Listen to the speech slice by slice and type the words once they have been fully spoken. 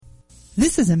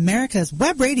This is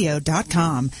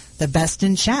americaswebradio.com, the best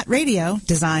in chat radio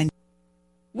designed.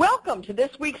 Welcome to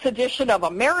this week's edition of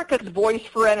America's Voice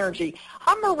for Energy.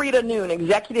 I'm Marita Noon,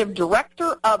 Executive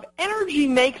Director of Energy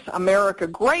Makes America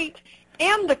Great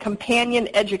and the companion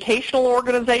educational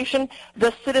organization,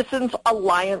 the Citizens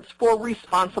Alliance for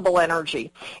Responsible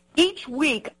Energy. Each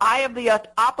week, I have the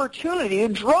opportunity to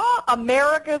draw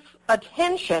America's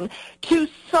attention to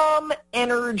some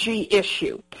energy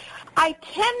issue. I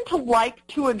tend to like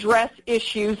to address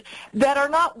issues that are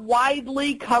not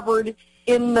widely covered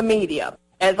in the media.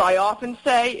 As I often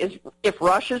say, is if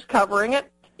Rush is covering it,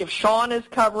 if Sean is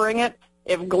covering it,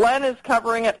 if Glenn is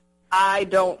covering it, I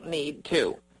don't need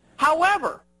to.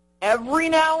 However, every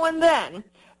now and then,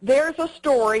 there's a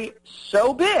story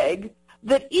so big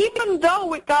that even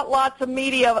though it got lots of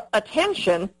media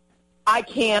attention, I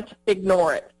can't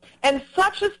ignore it. And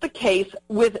such is the case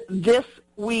with this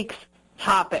week's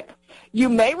topic. You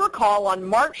may recall on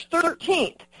March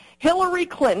 13th, Hillary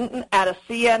Clinton at a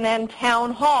CNN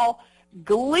town hall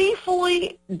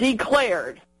gleefully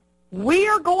declared, "We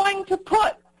are going to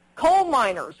put coal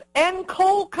miners and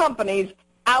coal companies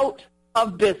out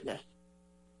of business."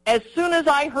 As soon as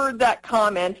I heard that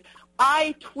comment,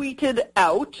 I tweeted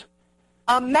out,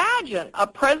 "Imagine a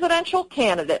presidential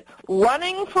candidate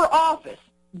running for office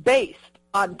based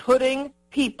on putting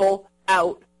people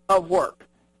out of work."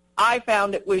 I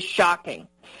found it was shocking.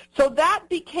 So that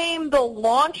became the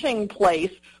launching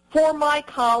place for my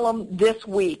column this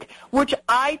week, which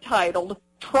I titled,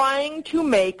 "Trying to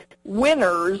Make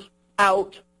Winners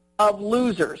Out of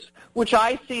Losers," which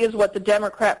I see as what the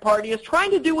Democrat Party is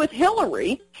trying to do with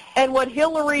Hillary and what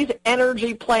Hillary's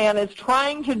energy plan is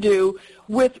trying to do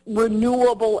with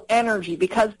renewable energy.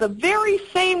 Because the very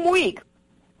same week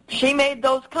she made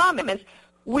those comments,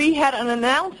 we had an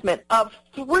announcement of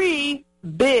 3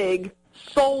 big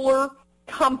solar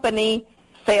company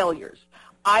failures.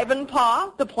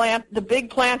 Ivanpah, the big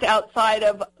plant outside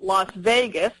of Las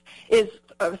Vegas, is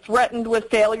threatened with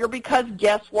failure because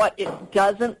guess what? It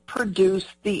doesn't produce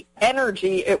the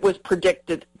energy it was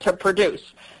predicted to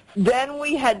produce. Then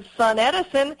we had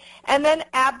SunEdison, and then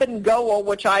Abengoa,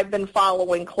 which I've been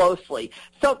following closely.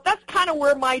 So that's kind of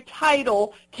where my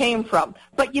title came from.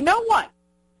 But you know what?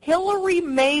 Hillary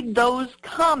made those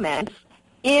comments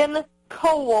in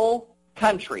coal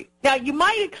country. Now, you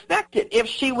might expect it if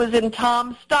she was in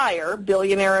Tom Steyer,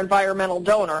 billionaire environmental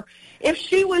donor, if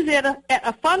she was at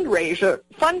a fundraiser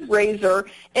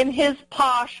in his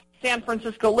posh San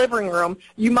Francisco living room,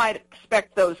 you might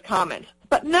expect those comments.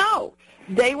 But no,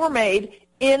 they were made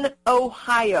in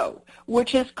Ohio,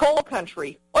 which is coal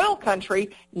country, oil country,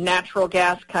 natural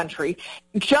gas country,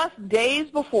 just days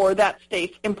before that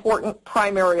state's important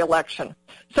primary election.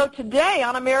 So today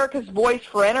on America's Voice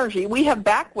for Energy, we have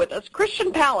back with us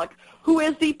Christian Palik, who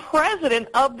is the president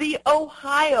of the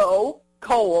Ohio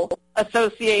Coal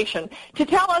Association, to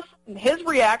tell us his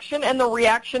reaction and the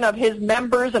reaction of his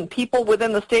members and people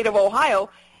within the state of Ohio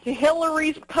to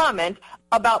Hillary's comment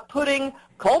about putting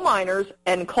coal miners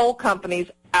and coal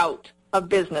companies out of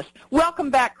business.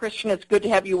 Welcome back, Christian. It's good to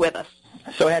have you with us.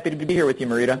 So happy to be here with you,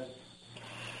 Marita.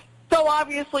 So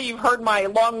obviously you've heard my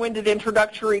long-winded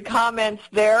introductory comments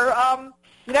there.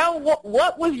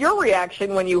 What was your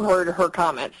reaction when you heard her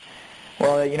comments?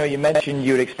 Well, you mentioned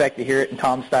you would expect to hear it in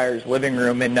Tom Steyer's living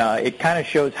room, and it kind of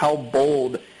shows how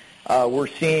bold we're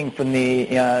seeing from the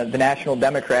National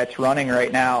Democrats running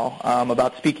right now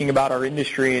about speaking about our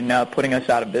industry and putting us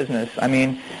out of business. I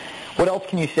mean, what else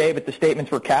can you say but the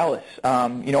statements were callous?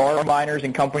 Our miners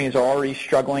and companies are already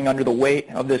struggling under the weight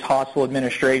of this hostile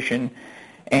administration,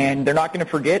 and they're not going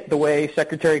to forget the way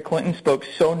Secretary Clinton spoke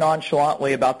so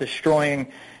nonchalantly about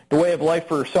destroying the way of life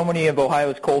for so many of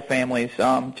Ohio's coal families.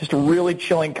 Just really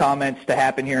chilling comments to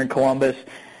happen here in Columbus,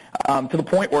 to the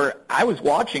point where I was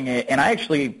watching it, and I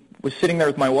actually was sitting there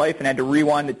with my wife and had to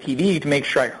rewind the TV to make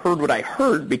sure I heard what I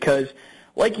heard, because,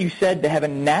 like you said, to have a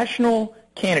national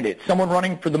candidate, someone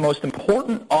running for the most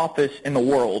important office in the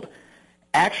world,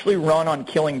 actually run on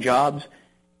killing jobs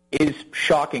is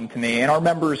shocking to me. And our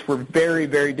members were very,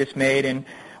 very dismayed. And,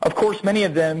 of course, many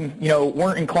of them,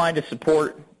 weren't inclined to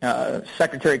support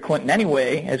Secretary Clinton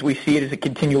anyway, as we see it as a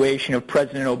continuation of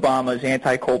President Obama's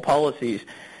anti-coal policies.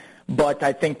 But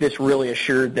I think this really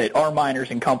assured that our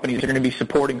miners and companies are going to be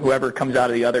supporting whoever comes out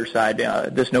of the other side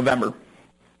this November.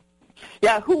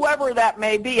 Yeah, whoever that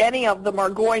may be, any of them are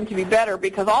going to be better,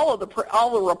 because all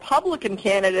the Republican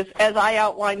candidates, as I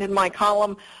outlined in my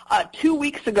column 2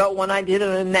 weeks ago when I did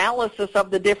an analysis of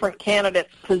the different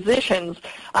candidates' positions,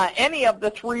 any of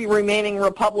the 3 remaining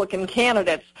Republican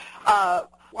candidates are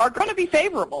going to be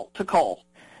favorable to coal.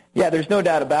 Yeah, there's no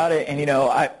doubt about it. And,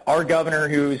 our governor,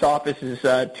 whose office is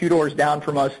 2 doors down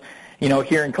from us,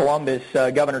 here in Columbus,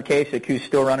 Governor Kasich, who's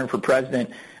still running for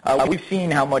president, we've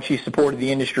seen how much he supported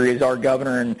the industry as our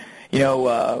governor, and,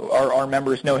 our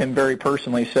members know him very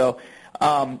personally. So,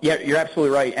 yeah, you're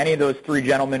absolutely right. Any of those 3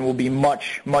 gentlemen will be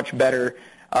much, much better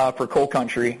for coal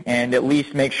country, and at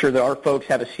least make sure that our folks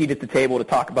have a seat at the table to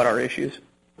talk about our issues.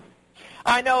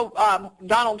 I know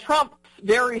Donald Trump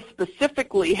very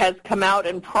specifically has come out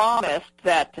and promised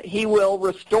that he will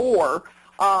restore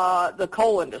the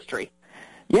coal industry.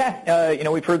 Yeah,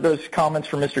 we've heard those comments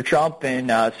from Mr. Trump, and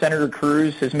Senator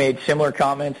Cruz has made similar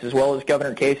comments, as well as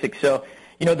Governor Kasich. So,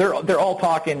 they're all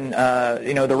talking,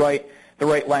 the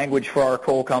right language for our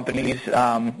coal companies,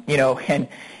 and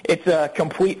it's a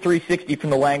complete 360 from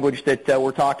the language that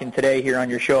we're talking today here on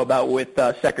your show about with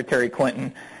Secretary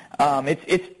Clinton.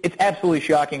 It's absolutely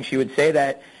shocking she would say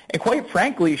that. And quite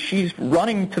frankly, she's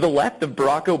running to the left of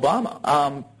Barack Obama.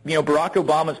 Barack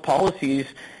Obama's policies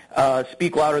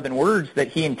speak louder than words that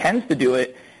he intends to do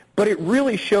it, but it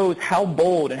really shows how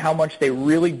bold and how much they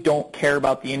really don't care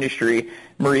about the industry,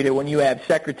 Marita, when you have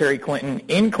Secretary Clinton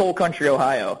in coal country,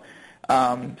 Ohio,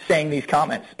 saying these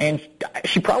comments. And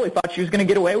she probably thought she was going to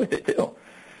get away with it, too.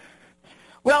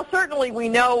 Well, certainly we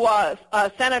know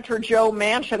Senator Joe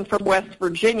Manchin from West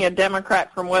Virginia,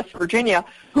 Democrat from West Virginia,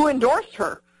 who endorsed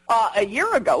her a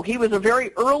year ago. He was a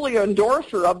very early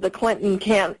endorser of the Clinton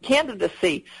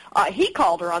candidacy. He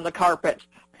called her on the carpet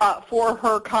for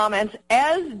her comments,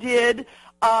 as did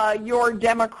your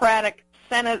Democratic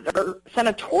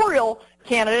senatorial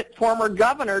candidate, former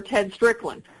Governor Ted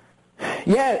Strickland.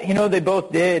 Yeah, they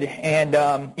both did. And,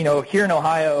 here in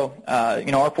Ohio,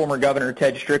 our former governor,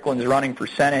 Ted Strickland, is running for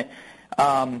Senate.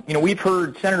 We've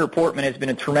heard Senator Portman has been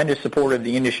a tremendous supporter of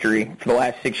the industry for the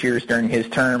last 6 years during his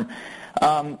term.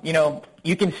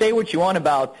 You can say what you want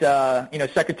about,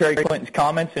 Secretary Clinton's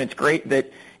comments, and it's great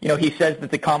that, he says that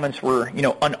the comments were,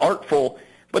 unartful.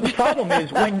 But the problem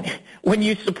is when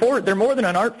you support, they're more than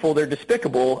unartful, they're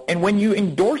despicable. And when you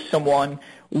endorse someone,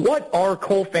 what are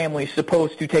coal families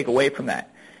supposed to take away from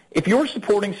that? If you're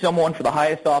supporting someone for the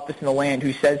highest office in the land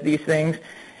who says these things,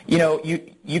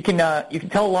 you can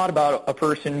tell a lot about a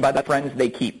person by the friends they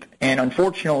keep. And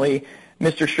unfortunately,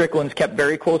 Mr. Strickland's kept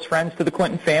very close friends to the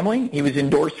Clinton family. He was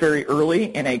endorsed very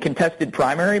early in a contested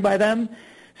primary by them.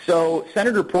 So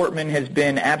Senator Portman has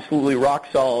been absolutely rock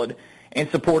solid in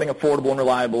supporting affordable and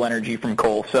reliable energy from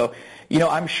coal. So,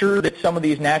 I'm sure that some of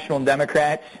these national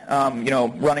Democrats,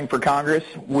 running for Congress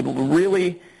would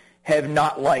really have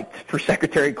not liked for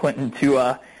Secretary Clinton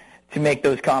to make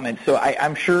those comments. So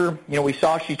I'm sure, we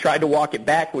saw she tried to walk it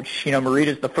back, which,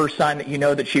 Marita's the first sign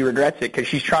that that she regrets it, because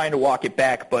she's trying to walk it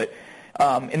back. But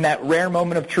in that rare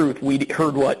moment of truth, we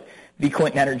heard what the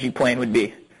Clinton energy plan would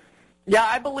be. Yeah,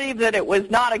 I believe that it was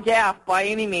not a gaffe by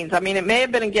any means. I mean, it may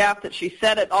have been a gaffe that she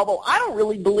said it, although I don't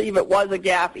really believe it was a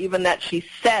gaffe even that she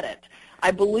said it.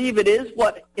 I believe it is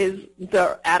what is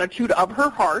the attitude of her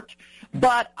heart,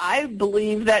 but I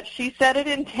believe that she said it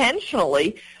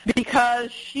intentionally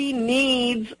because she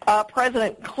needs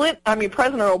President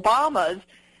Obama's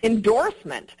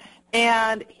endorsement,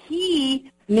 and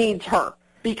he needs her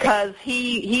because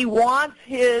he wants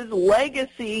his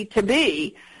legacy to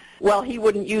be, well, he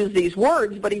wouldn't use these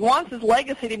words, but he wants his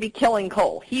legacy to be killing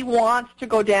coal. He wants to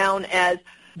go down as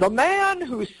the man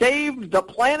who saved the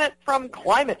planet from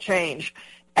climate change.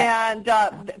 And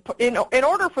in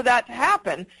order for that to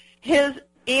happen, his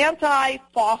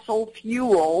anti-fossil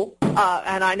fuel,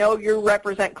 and I know you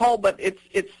represent coal, but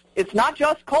it's not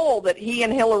just coal that he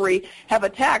and Hillary have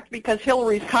attacked, because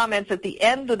Hillary's comments at the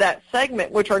end of that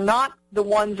segment, which are not the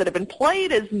ones that have been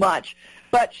played as much,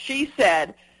 but she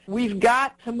said, we've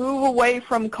got to move away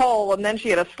from coal, and then she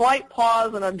had a slight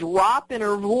pause and a drop in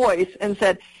her voice and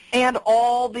said, and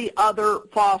all the other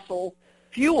fossil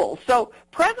fuels. So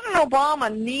President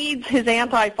Obama needs his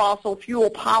anti-fossil fuel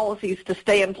policies to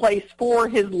stay in place for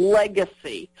his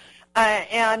legacy,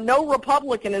 and no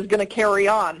Republican is going to carry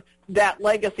on that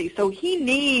legacy. So he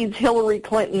needs Hillary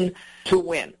Clinton to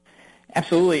win.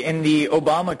 Absolutely. And the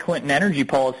Obama-Clinton energy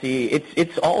policy,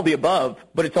 it's all the above,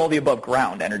 but it's all the above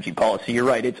ground energy policy. You're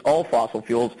right. It's all fossil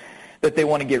fuels that they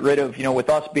want to get rid of, with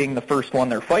us being the first one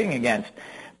they're fighting against.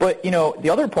 But, the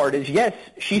other part is, yes,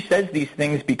 she says these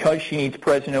things because she needs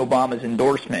President Obama's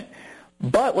endorsement.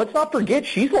 But let's not forget,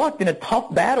 she's locked in a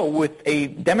tough battle with a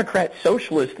Democrat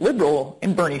socialist liberal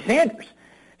in Bernie Sanders.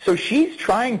 So she's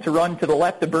trying to run to the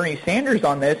left of Bernie Sanders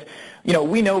on this.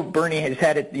 We know Bernie has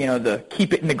had it, the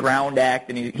Keep It in the Ground Act,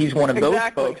 and he's one of those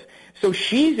folks. So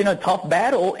she's in a tough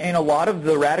battle, and a lot of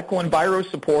the radical enviro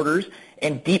supporters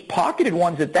and deep-pocketed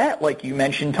ones at that, like you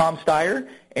mentioned, Tom Steyer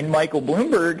and Michael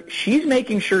Bloomberg. She's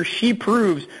making sure she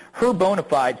proves her bona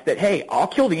fides that, hey, I'll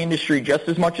kill the industry just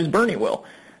as much as Bernie will.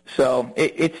 So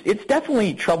it's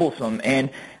definitely troublesome. And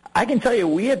I can tell you,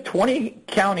 we have 20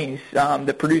 counties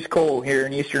that produce coal here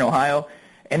in eastern Ohio,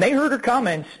 and they heard her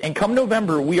comments, and come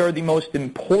November, we are the most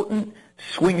important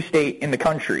swing state in the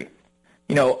country.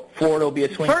 You know, Florida will be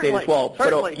a swing state as well.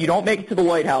 Certainly. But you don't make it to the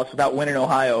White House without winning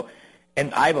Ohio.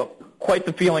 And I have quite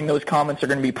the feeling those comments are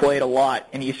going to be played a lot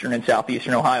in eastern and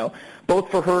southeastern Ohio,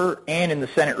 both for her and in the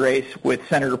Senate race with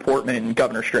Senator Portman and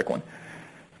Governor Strickland.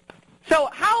 So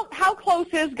how close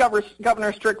is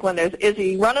Governor Strickland? Is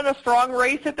he running a strong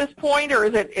race at this point, or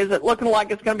is it looking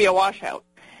like it's going to be a washout?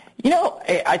 You know,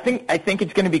 I think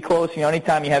it's going to be close. You know,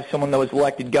 anytime you have someone that was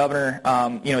elected governor,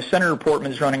 you know, Senator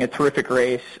Portman's running a terrific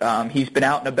race. He's been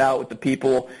out and about with the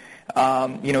people.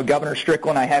 You know, Governor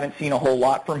Strickland, I haven't seen a whole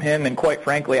lot from him, and quite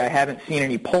frankly, I haven't seen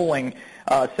any polling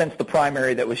since the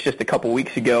primary that was just a couple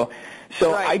weeks ago.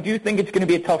 So right. I do think it's going to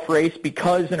be a tough race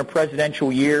because in a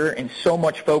presidential year and so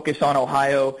much focus on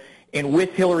Ohio, and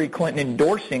with Hillary Clinton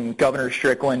endorsing Governor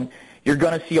Strickland, you're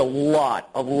going to see a lot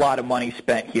of money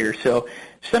spent here. So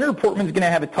Senator Portman's going to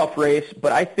have a tough race,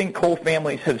 but I think coal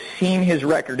families have seen his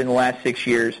record in the last 6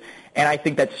 years, and I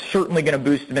think that's certainly going to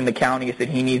boost him in the counties that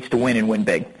he needs to win and win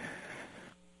big.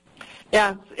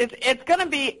 Yeah, it's going to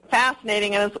be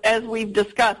fascinating, and as we've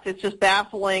discussed, it's just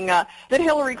baffling that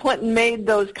Hillary Clinton made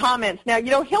those comments. Now,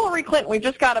 you know, Hillary Clinton, we've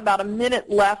just got about a minute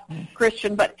left,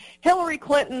 Christian, but Hillary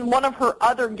Clinton, one of her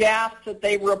other gaffes that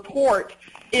they report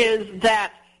is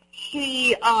that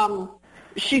she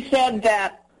said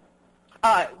that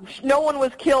no one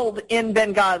was killed in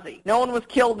Benghazi. No one was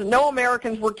killed. No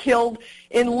Americans were killed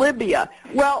in Libya.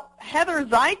 Well, Heather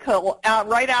Zeichel,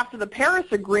 right after the Paris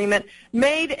Agreement,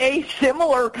 made a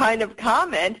similar kind of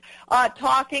comment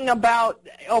talking about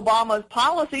Obama's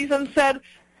policies and said,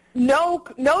 no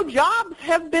jobs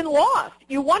have been lost.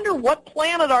 You wonder what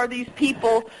planet are these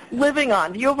people living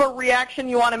on? Do you have a reaction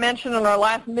you want to mention in our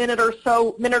last minute or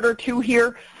two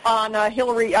here on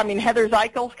Heather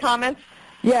Zeichel's comments?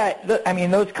 Yeah,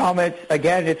 those comments,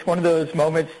 again, it's one of those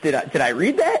moments, did I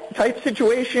read that type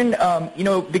situation? You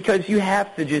know, because you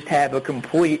have to just have a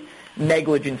complete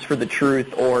negligence for the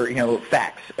truth or, you know,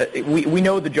 facts. We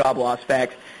know the job loss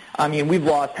facts. I mean, we've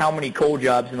lost how many coal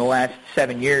jobs in the last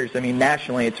 7 years? I mean,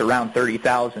 nationally it's around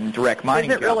 30,000 direct mining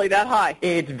jobs. Is it really that high?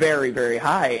 It's very, very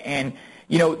high. And,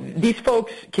 you know, these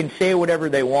folks can say whatever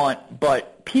they want,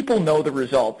 but people know the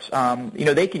results. You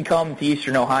know, they can come to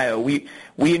Eastern Ohio. We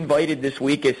invited this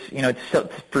week,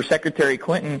 for Secretary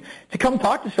Clinton to come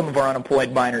talk to some of our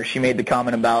unemployed miners. She made the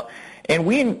comment about, and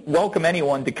we welcome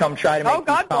anyone to come try to make. Oh,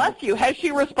 God bless you. Has she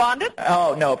responded?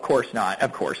 Oh no, of course not.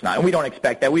 Of course not. And we don't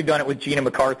expect that. We've done it with Gina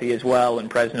McCarthy as well and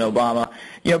President Obama.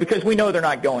 You know, because we know they're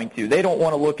not going to. They don't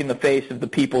want to look in the face of the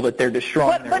people that they're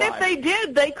destroying. But if they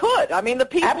did, they could. I mean, the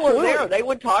people Absolutely. are there. They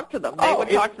would talk to them.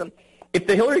 If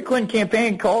the Hillary Clinton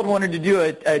campaign wanted to do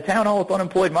a town hall with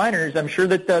unemployed miners, I'm sure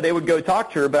that they would go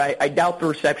talk to her, but I doubt the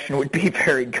reception would be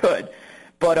very good.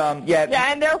 But, yeah.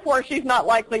 Yeah, and therefore she's not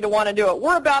likely to want to do it.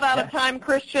 We're about out of time,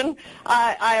 Christian.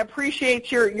 I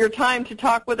appreciate your time to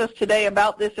talk with us today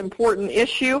about this important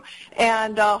issue,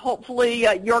 and hopefully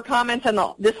your comments and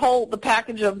the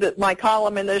package of my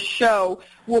column in this show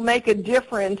will make a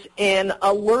difference in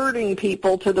alerting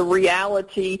people to the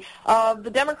reality of the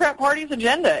Democrat Party's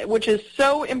agenda, which is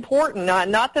so important.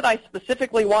 Not that I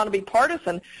specifically want to be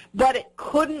partisan, but it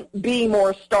couldn't be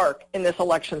more stark in this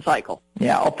election cycle.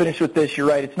 Yeah, I'll finish with this. You're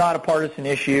right. It's not a partisan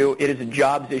issue. It is a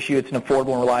jobs issue. It's an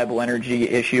affordable and reliable energy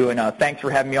issue. And thanks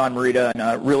for having me on, Marita,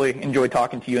 and really enjoy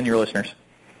talking to you and your listeners.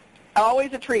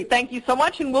 Always a treat. Thank you so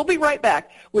much, and we'll be right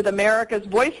back with America's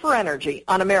Voice for Energy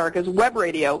on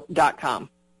americaswebradio.com.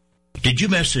 Did you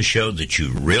miss a show that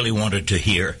you really wanted to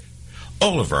hear?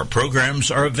 All of our programs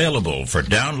are available for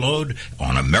download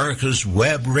on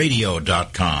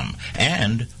americaswebradio.com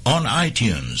and on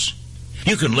iTunes.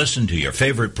 You can listen to your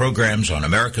favorite programs on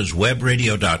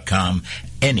americaswebradio.com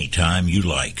anytime you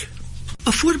like.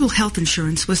 Affordable health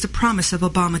insurance was the promise of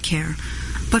Obamacare,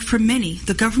 but for many,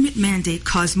 the government mandate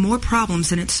caused more problems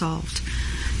than it solved.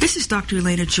 This is Dr.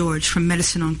 Elena George from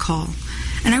Medicine on Call,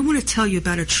 and I want to tell you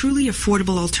about a truly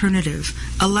affordable alternative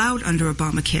allowed under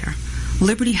Obamacare,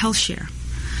 Liberty HealthShare.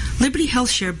 Liberty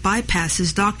HealthShare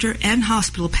bypasses doctor and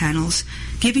hospital panels,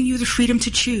 giving you the freedom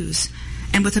to choose.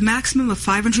 And with a maximum of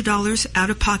 $500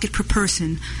 out-of-pocket per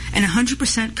person and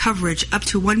 100% coverage up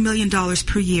to $1 million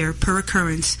per year per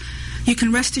occurrence, you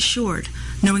can rest assured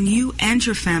knowing you and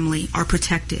your family are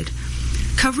protected.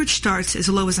 Coverage starts as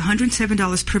low as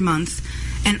 $107 per month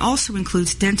and also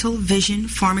includes dental, vision,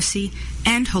 pharmacy,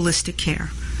 and holistic care.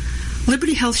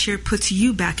 Liberty HealthShare puts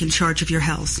you back in charge of your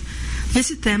health.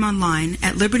 Visit them online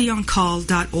at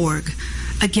libertyoncall.org.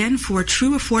 Again, for a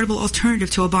true affordable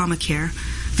alternative to Obamacare,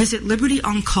 visit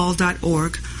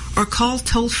libertyoncall.org or call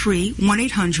toll-free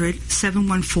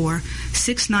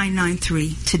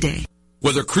 1-800-714-6993 today.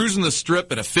 Whether cruising the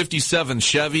Strip in a 57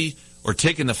 Chevy or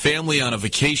taking the family on a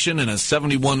vacation in a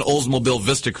 71 Oldsmobile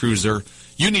Vista Cruiser,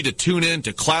 you need to tune in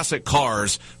to Classic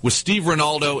Cars with Steve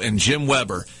Ronaldo and Jim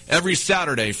Weber every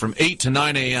Saturday from 8 to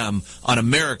 9 a.m. on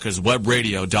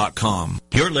americaswebradio.com.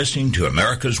 You're listening to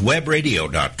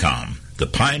americaswebradio.com, the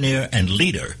pioneer and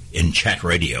leader in chat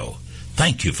radio.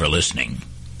 Thank you for listening.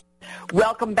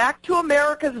 Welcome back to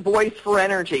America's Voice for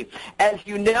Energy. As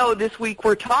you know, this week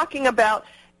we're talking about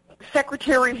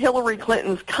Secretary Hillary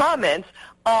Clinton's comments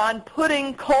on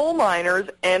putting coal miners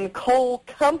and coal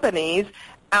companies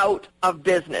out of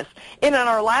business. And in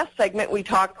our last segment, we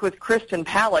talked with Kristen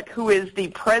Palick, who is the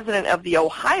president of the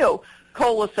Ohio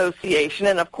Coal Association.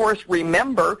 And, of course,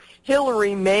 remember,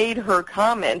 Hillary made her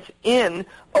comments in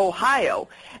Ohio.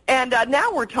 And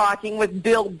now we're talking with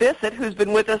Bill Bissett, who's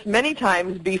been with us many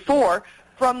times before,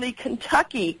 from the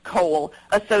Kentucky Coal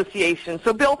Association.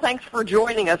 So, Bill, thanks for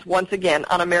joining us once again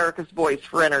on America's Voice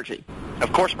for Energy.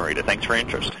 Of course, Marita. Thanks for your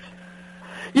interest.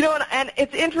 You know, and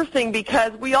it's interesting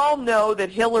because we all know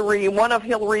that Hillary, one of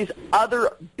Hillary's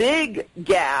other big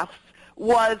gaffes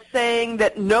was saying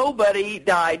that nobody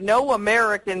died, no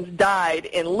Americans died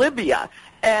in Libya.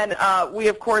 And we,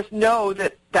 of course, know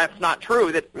that that's not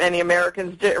true, that many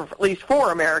Americans did, or at least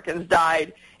 4 Americans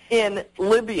died in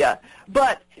Libya.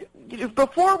 But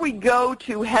before we go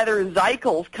to Heather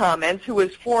Zeichel's comments, who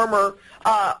is former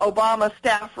Obama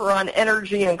staffer on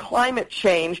energy and climate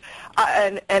change,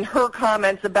 and her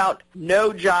comments about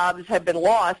no jobs have been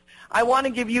lost, I want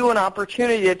to give you an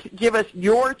opportunity to give us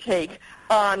your take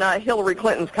on Hillary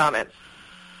Clinton's comments.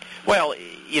 Well,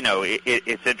 you know,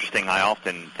 it's interesting. I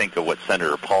often think of what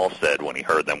Senator Paul said when he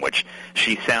heard them, which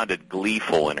she sounded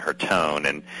gleeful in her tone.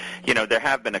 And, you know, there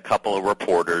have been a couple of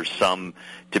reporters, some,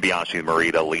 to be honest with you,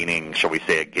 Marita, leaning, shall we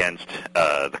say, against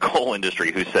the coal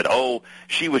industry, who said, oh,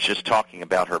 she was just talking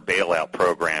about her bailout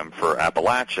program for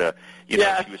Appalachia. You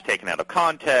know, she was taken out of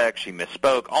context, she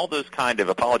misspoke, all those kind of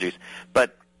apologies.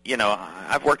 But, you know,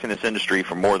 I've worked in this industry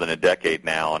for more than a decade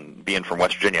now, and being from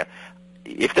West Virginia,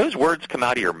 if those words come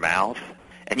out of your mouth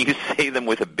and you say them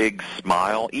with a big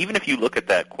smile, even if you look at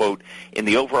that quote in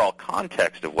the overall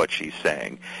context of what she's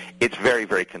saying, it's very,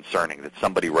 very concerning that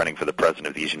somebody running for the president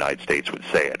of these United States would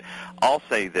say it. I'll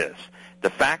say this. The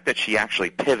fact that she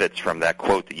actually pivots from that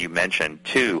quote that you mentioned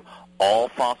to all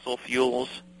fossil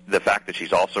fuels, the fact that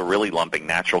she's also really lumping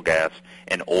natural gas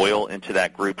and oil into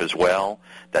that group as well,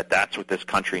 that's what this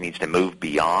country needs to move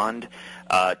beyond,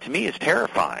 to me is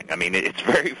terrifying. I mean, it's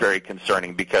very, very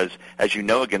concerning because, as you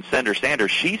know, against Senator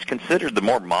Sanders, she's considered the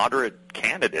more moderate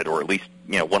candidate, or at least,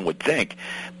 you know, one would think.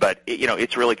 But, you know,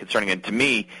 it's really concerning. And to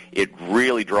me, it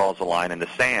really draws a line in the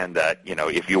sand that, you know,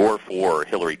 if you're for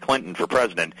Hillary Clinton for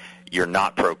president, you're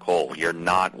not pro-coal. You're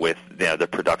not with the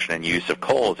production and use of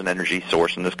coal as an energy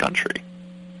source in this country.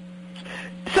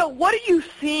 So what are you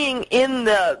seeing in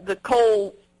the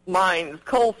coal mines,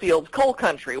 coal fields, coal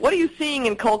country? What are you seeing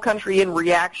in coal country in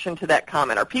reaction to that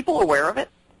comment? Are people aware of it?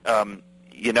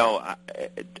 You know,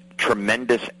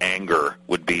 tremendous anger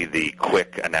would be the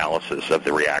quick analysis of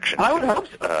the reaction. I would hope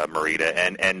so.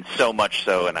 Marita, and so much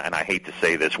so, and I hate to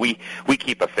say this, we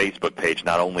keep a Facebook page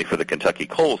not only for the Kentucky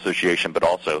Coal Association, but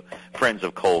also Friends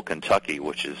of Coal Kentucky,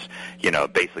 which is, you know,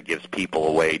 basically gives people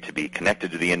a way to be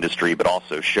connected to the industry, but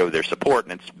also show their support,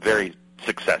 and it's very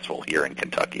successful here in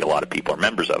Kentucky. A lot of people are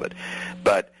members of it.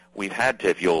 But we've had to,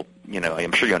 if you'll, you know,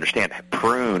 I'm sure you understand,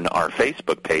 prune our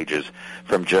Facebook pages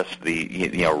from just the,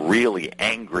 you know, really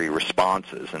angry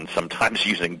responses and sometimes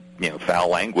using, you know, foul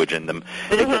language in them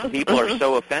because people are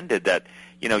so offended that,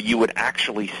 you know, you would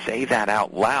actually say that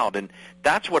out loud. And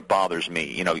that's what bothers me.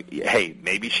 You know, hey,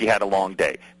 maybe she had a long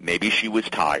day. Maybe she was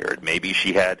tired. Maybe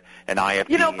she had an IFP,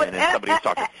 you know, and somebody was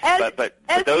talking. But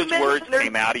those words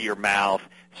came out of your mouth.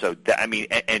 So, I mean,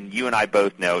 and you and I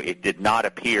both know it did not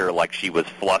appear like she was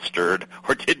flustered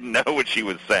or didn't know what she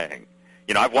was saying.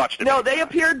 You know, I've watched it. No, they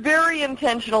appeared very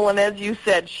intentional, and as you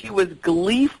said, she was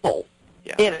gleeful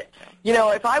in it. Yeah. You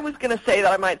know, if I was going to say that,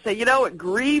 I might say, you know, it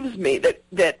grieves me that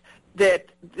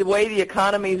the way the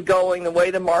economy is going, the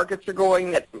way the markets are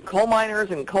going, that coal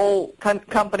miners and coal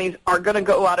companies are going to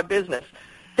go out of business.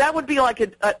 That would be like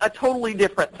a totally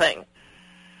different thing.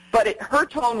 But her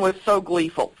tone was so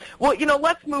gleeful. Well, you know,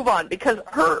 let's move on because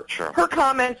her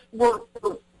comments were,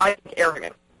 I think,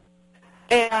 arrogant.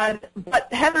 But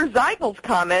Heather Zeigel's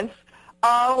comments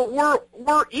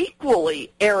were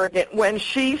equally arrogant when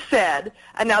she said,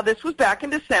 and now this was back in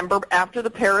December after the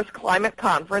Paris Climate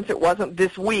Conference. It wasn't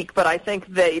this week, but I think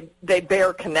they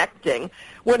bear connecting.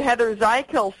 When Heather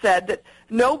Zeigel said that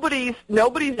nobody's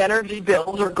energy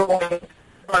bills are going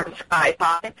sky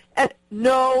high, and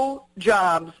no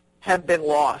jobs have been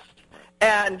lost.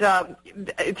 And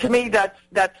to me, that's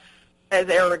as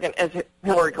arrogant as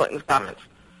Hillary Clinton's comments.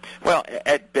 Well,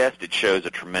 at best, it shows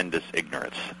a tremendous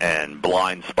ignorance and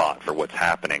blind spot for what's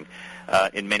happening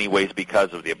in many ways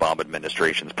because of the Obama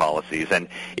administration's policies. And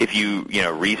if you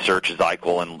research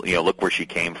Zeichel and look where she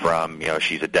came from,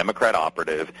 she's a Democrat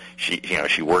operative.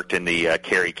 She worked in the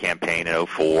Kerry campaign in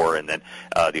 2004 and then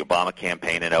the Obama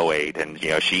campaign in 2008.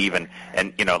 And she even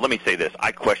let me say this: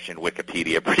 I question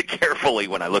Wikipedia pretty carefully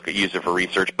when I use it for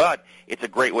research, but it's a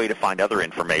great way to find other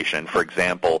information. For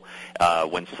example,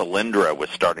 when Solyndra was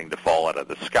starting to fall out of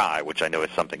the sky, which I know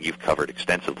is something you've covered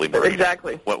extensively, Maria.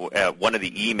 Exactly. One of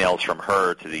the emails from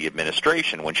her to the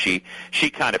administration when she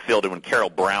kind of filled in, when Carol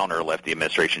Browner left the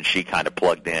administration, she kind of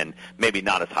plugged in, maybe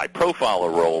not as high profile a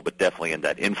role, but definitely in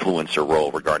that influencer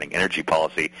role regarding energy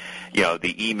policy.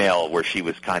 The email where she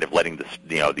was kind of letting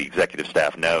the executive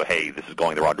staff know, hey, this is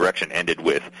going the wrong direction, ended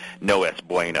with no es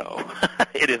bueno.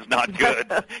 It is not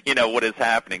good. What is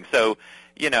happening. So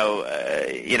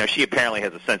she apparently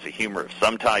has a sense of humor of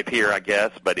some type here, I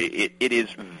guess, but it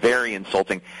is very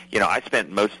insulting. I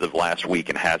spent most of the last week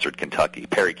in Hazard, Kentucky,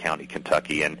 Perry County,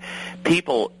 Kentucky, and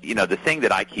people, the thing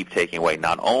that I keep taking away,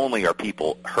 not only are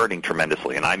people hurting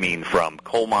tremendously, and I mean from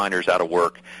coal miners out of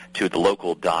work to the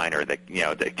local diner that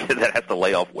has to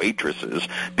lay off waitresses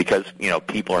because,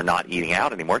 people are not eating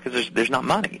out anymore because there's not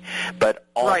money, but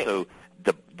also right.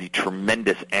 The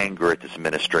tremendous anger at this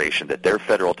administration that their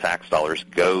federal tax dollars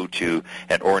go to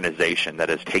an organization that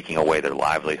is taking away their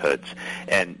livelihoods.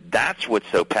 And that's what's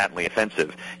so patently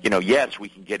offensive. Yes, we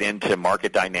can get into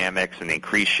market dynamics and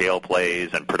increased shale plays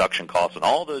and production costs and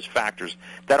all those factors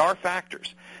that are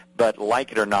factors. But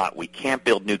like it or not, we can't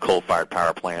build new coal-fired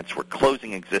power plants. We're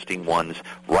closing existing ones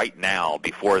right now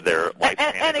before their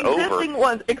lifespan is over. And existing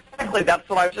ones, exactly, that's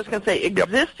what I was just going to say,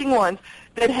 existing ones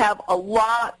that have a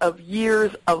lot of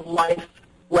years of life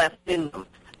left in them.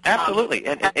 Absolutely,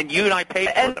 and you and I paid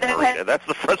for them, Maria. That's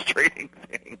the frustrating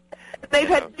thing. They've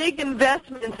had big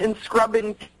investments in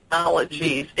scrubbing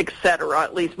technologies, et cetera.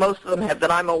 At least most of them have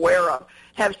that I'm aware of,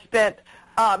 have spent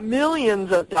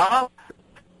millions of dollars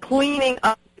cleaning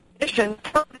up emissions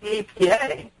from the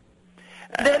EPA.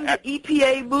 Then the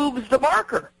EPA moves the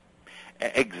marker.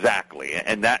 Exactly,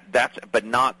 and that's but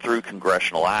not through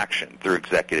congressional action, through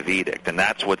executive edict, and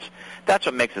that's what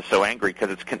makes us so angry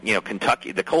because it's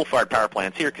Kentucky, the coal-fired power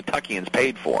plants here, Kentuckians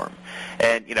paid for them,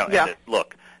 and and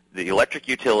look, the electric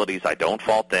utilities, I don't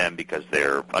fault them because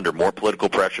they're under more political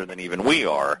pressure than even we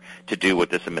are to do what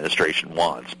this administration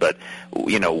wants. But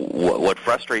what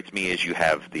frustrates me is you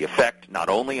have the effect not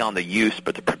only on the use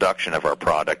but the production of our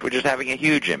product, which is having a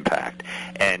huge impact,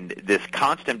 and this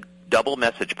constant double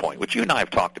message point, which you and I have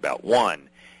talked about. One,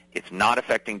 it's not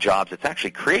affecting jobs. It's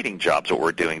actually creating jobs, what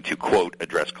we're doing to, quote,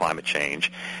 address climate change.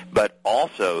 But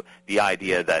also the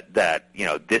idea that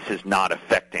this is not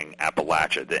affecting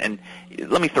Appalachia. And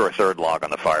let me throw a third log on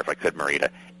the fire, if I could, Marita.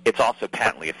 It's also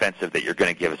patently offensive that you're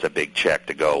going to give us a big check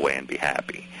to go away and be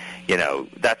happy.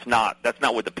 That's not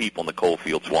what the people in the coal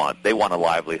fields want. They want a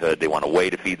livelihood. They want a way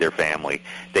to feed their family.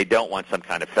 They don't want some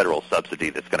kind of federal subsidy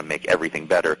that's going to make everything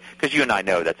better, because you and I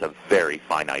know that's a very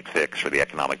finite fix for the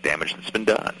economic damage that's been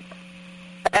done.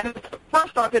 And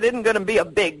first off, it isn't going to be a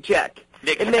big check.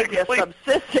 Exactly.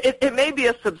 It may be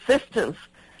a subsistence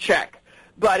check,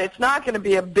 but it's not going to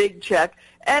be a big check,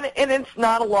 and it's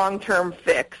not a long-term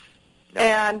fix. No.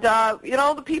 And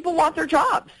the people want their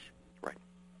jobs.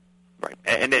 Right,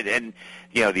 and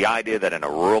the idea that in a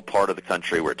rural part of the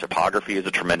country where topography is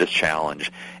a tremendous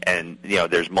challenge, and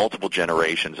there's multiple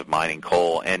generations of mining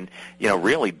coal, and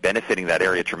really benefiting that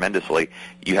area tremendously,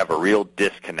 you have a real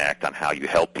disconnect on how you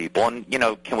help people, and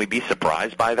can we be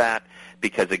surprised by that?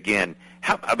 Because again,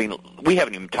 we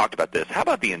haven't even talked about this. How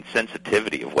about the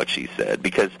insensitivity of what she said?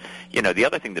 Because, the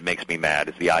other thing that makes me mad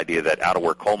is the idea that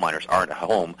out-of-work coal miners aren't at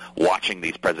home watching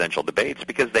these presidential debates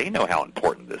because they know how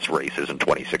important this race is in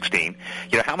 2016.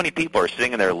 How many people are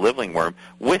sitting in their living room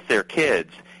with their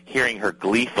kids hearing her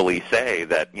gleefully say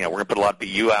that, we're going to put a lot of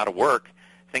you out of work,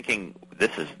 thinking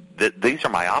these are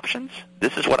my options?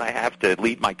 This is what I have to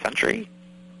lead my country?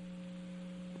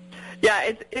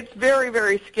 Yeah, it's very,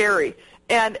 very scary.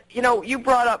 And, you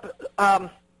brought up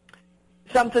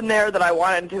something there that I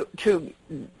wanted to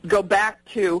go back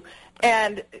to.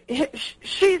 And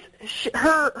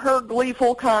her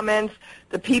gleeful comments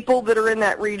the people that are in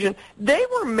that region, they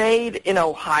were made in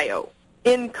Ohio,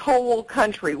 in coal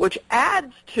country, which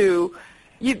adds to,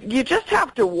 you just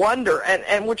have to wonder,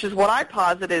 and which is what I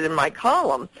posited in my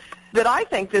column, that I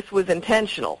think this was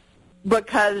intentional,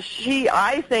 because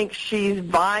I think she's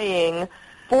vying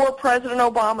for President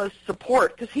Obama's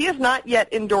support, because he has not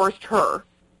yet endorsed her,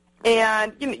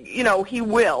 and he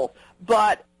will,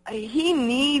 but he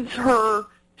needs her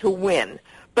to win,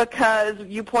 because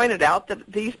you pointed out that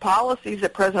these policies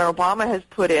that President Obama has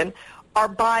put in are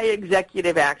by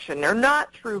executive action. They're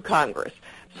not through Congress.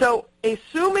 So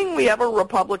assuming we have a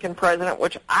Republican president,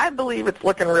 which I believe it's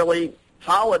looking really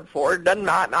solid for,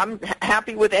 I'm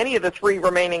happy with any of the three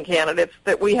remaining candidates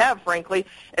that we have, frankly,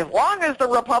 as long as the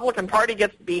Republican Party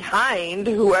gets behind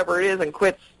whoever it is and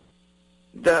quits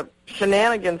the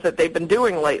shenanigans that they've been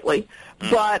doing lately.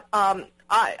 But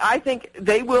I think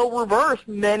they will reverse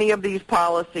many of these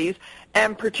policies,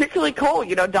 and particularly coal.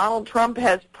 Donald Trump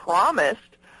has promised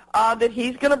that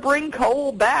he's going to bring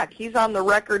coal back. He's on the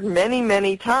record many,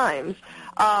 many times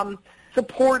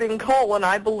supporting coal, and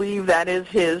I believe that is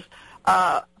his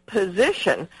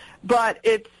position. But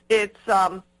it's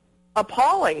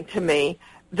appalling to me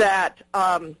that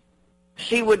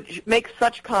she would make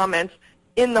such comments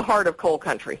in the heart of coal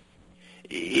country.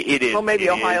 It is. Well, maybe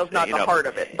Ohio's not the heart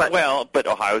of it, but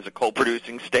Ohio's a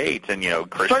coal-producing state, and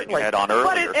Christian had on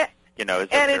earlier.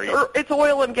 It's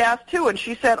oil and gas too, and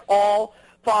she said all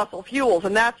fossil fuels,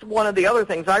 and that's one of the other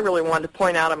things I really wanted to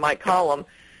point out in my column,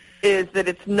 is that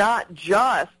it's not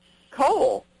just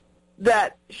coal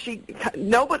that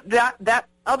that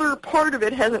other part of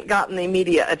it hasn't gotten the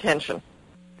media attention.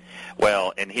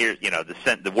 Well, and here's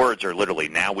the words are literally,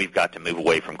 now we've got to move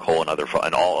away from coal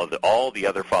and all the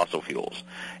other fossil fuels,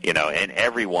 and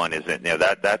everyone is in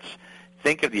that's.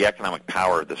 Think of the economic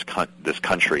power of this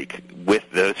country with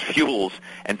those fuels,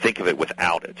 and think of it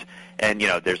without it. And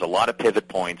there's a lot of pivot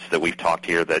points that we've talked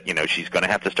here that she's going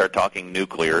to have to start talking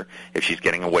nuclear if she's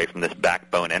getting away from this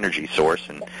backbone energy source.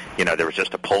 And there was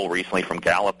just a poll recently from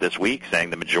Gallup this week saying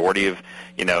the majority of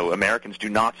Americans do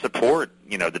not support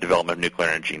the development of nuclear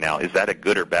energy. Now, is that a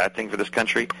good or bad thing for this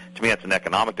country? To me, that's an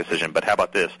economic decision. But how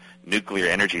about this? Nuclear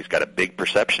energy's got a big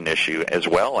perception issue, as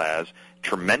well as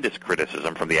tremendous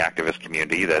criticism from the activist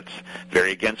community that's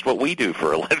very against what we do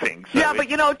for a living. So yeah,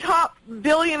 but top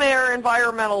billionaire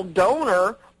environmental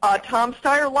donor Tom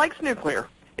Steyer likes nuclear.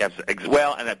 Yes,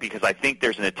 well, and because I think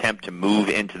there's an attempt to move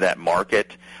into that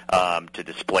market to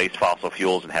displace fossil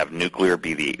fuels and have nuclear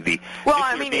be the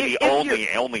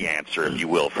only answer, if you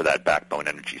will, for that backbone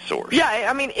energy source. Yeah,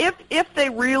 I mean, if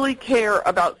they really care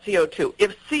about CO2,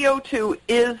 if CO2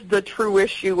 is the true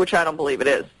issue, which I don't believe it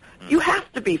is, you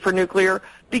have to be for nuclear,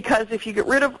 because if you get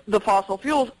rid of the fossil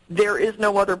fuels, there is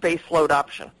no other base load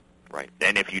option. Right.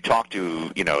 And if you talk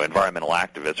to, environmental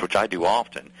activists, which I do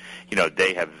often,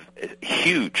 they have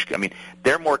huge,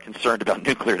 they're more concerned about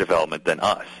nuclear development than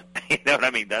us. You know what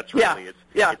I mean? That's really,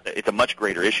 it's a much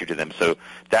greater issue to them. So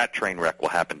that train wreck will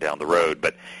happen down the road.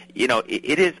 But,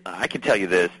 it is, I can tell you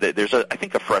this, that there's I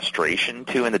think a frustration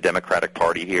too in the Democratic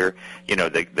Party here.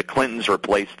 The Clintons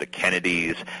replaced the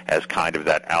Kennedys as kind of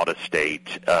that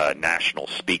out-of-state national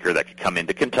speaker that could come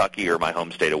into Kentucky or my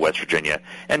home state of West Virginia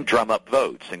and drum up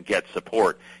votes and get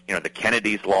support. The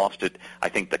Kennedys lost it. I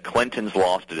think the Clintons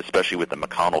lost it, especially with the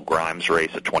McConnell-Grimes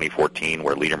race of 2014,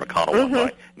 where Leader McConnell won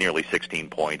by nearly 16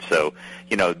 points. So,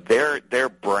 their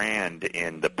brand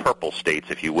in the purple states,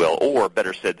 if you will, or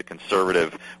better said, the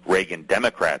conservative Reagan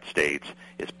Democrat states,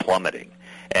 is plummeting.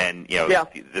 And,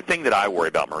 the thing that I worry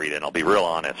about, Marita, and I'll be real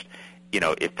honest,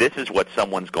 if this is what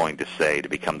someone's going to say to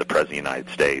become the President of the United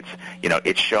States,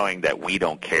 it's showing that we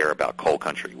don't care about coal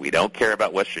country. We don't care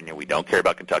about West Virginia. We don't care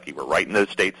about Kentucky. We're writing those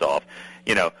states off.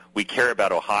 We care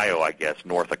about Ohio, I guess,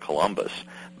 north of Columbus.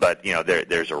 But,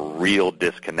 there's a real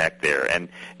disconnect there. And,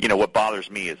 what bothers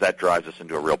me is that drives us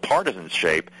into a real partisan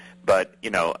shape. But,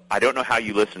 I don't know how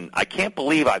you listen. I can't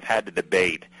believe I've had to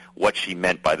debate what she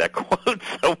meant by that quote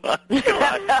so much.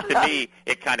 To me,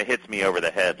 it kind of hits me over the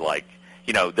head like,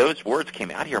 those words came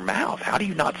out of your mouth. How do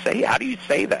you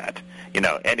say that?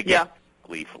 And again,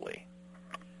 gleefully.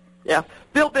 Yeah.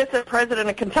 Bill Bissett, president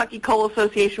of Kentucky Coal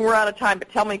Association. We're out of time,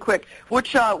 but tell me quick,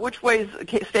 which way is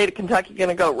the state of Kentucky going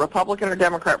to go, Republican or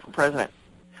Democrat for president?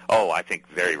 Oh, I think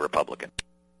very Republican.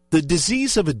 The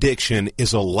disease of addiction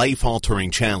is a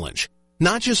life-altering challenge,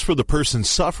 not just for the person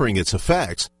suffering its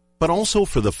effects, but also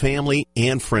for the family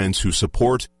and friends who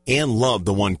support and love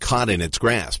the one caught in its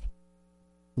grasp.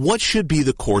 What should be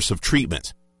the course of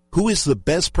treatment? Who is the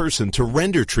best person to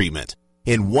render treatment?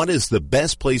 And what is the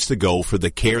best place to go for the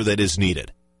care that is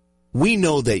needed? We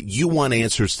know that you want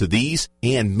answers to these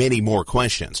and many more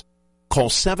questions. call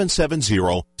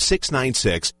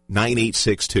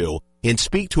 770-696-9862 and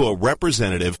speak to a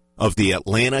representative of the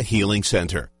Atlanta Healing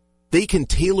Center. They can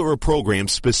tailor a program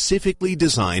specifically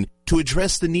designed to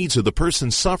address the needs of the person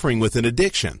suffering with an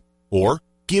addiction, or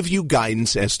give you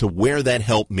guidance as to where that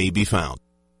help may be found.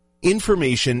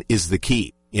 Information is the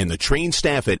key, and the trained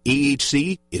staff at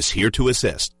AHC is here to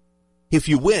assist. If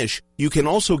you wish, you can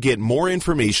also get more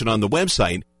information on the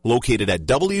website located at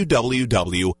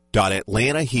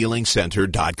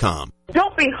www.atlantahealingcenter.com.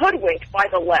 Don't be hoodwinked by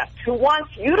the left, who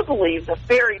wants you to believe the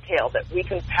fairy tale that we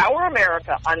can power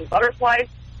America on butterflies,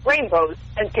 rainbows,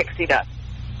 and pixie dust.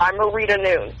 I'm Marita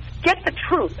Noon. Get the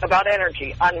truth about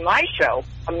energy on my show,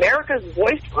 America's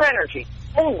Voice for Energy,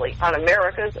 only on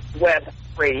America's Web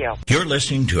Radio. You're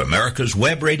listening to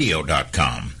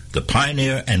americaswebradio.com, the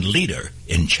pioneer and leader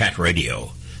in chat radio.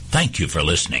 Thank you for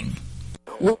listening.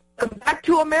 Welcome back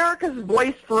to America's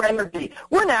Voice for Energy.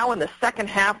 We're now in the second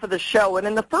half of the show, and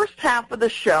in the first half of the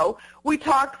show, we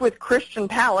talked with Christian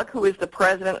Palick, who is the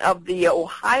president of the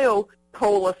Ohio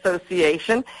Coal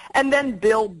Association, and then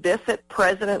Bill Bissett,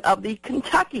 president of the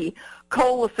Kentucky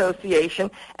Coal Association,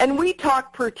 and we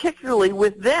talked particularly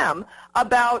with them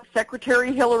about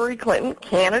Secretary Hillary Clinton,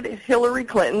 candidate Hillary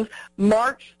Clinton's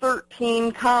March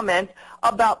 13 comment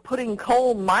about putting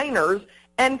coal miners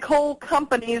and coal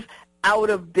companies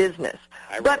out of business.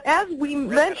 But as we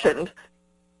mentioned,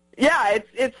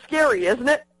 it's scary, isn't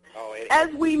it?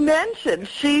 As we mentioned,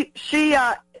 she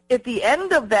at the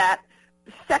end of that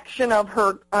section of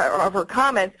her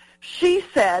comments, she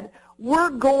said,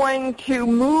 we're going to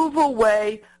move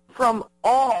away from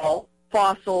all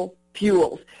fossil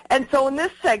fuels. And so in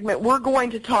this segment, we're going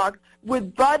to talk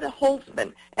with Bud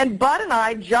Holtzman. And Bud and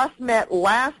I just met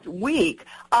last week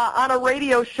on a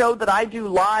radio show that I do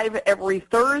live every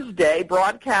Thursday,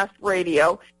 broadcast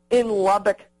radio, in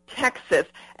Lubbock, Texas.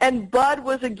 And Bud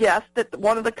was a guest that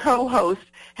one of the co-hosts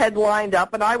had lined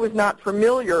up, and I was not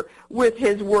familiar with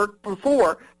his work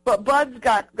before. But Bud's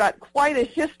got quite a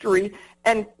history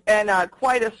and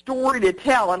quite a story to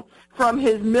tell. And from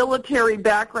his military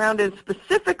background, and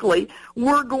specifically,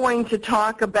 we're going to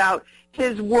talk about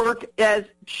his work as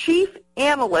chief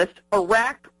analyst,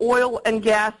 Iraq oil and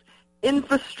gas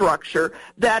infrastructure,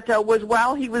 that was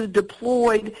while he was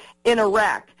deployed in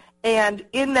Iraq. And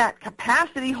in that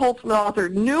capacity, Holtzman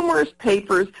authored numerous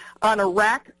papers on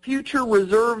Iraq future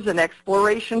reserves and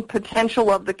exploration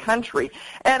potential of the country.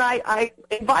 And I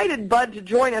invited Bud to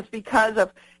join us because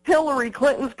of Hillary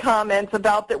Clinton's comments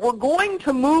about that we're going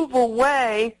to move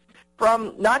away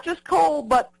from not just coal,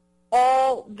 but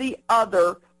all the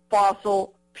other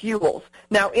fossil fuels.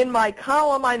 Now, in my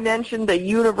column, I mentioned the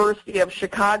University of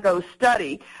Chicago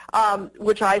study,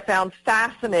 which I found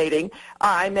fascinating.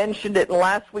 I mentioned it in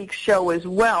last week's show as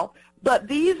well. But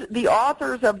the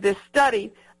authors of this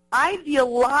study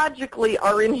ideologically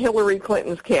are in Hillary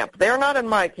Clinton's camp. They're not in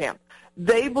my camp.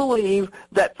 They believe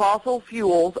that fossil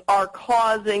fuels are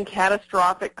causing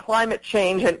catastrophic climate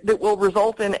change and that will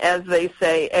result in, as they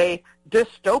say, a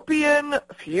dystopian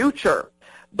future.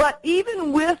 But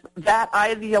even with that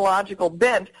ideological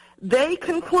bent, they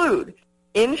conclude,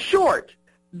 in short,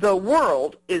 the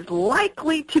world is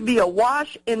likely to be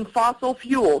awash in fossil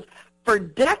fuels for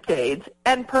decades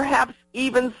and perhaps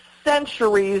even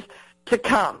centuries to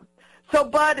come. So,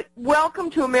 Bud, welcome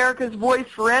to America's Voice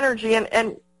for Energy,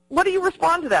 and what do you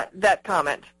respond to that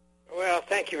comment? Well,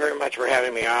 thank you very much for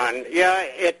having me on. Yeah,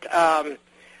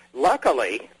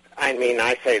 luckily,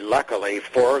 I say luckily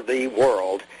for the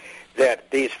world,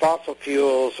 that these fossil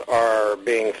fuels are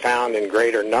being found in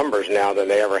greater numbers now than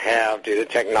they ever have due to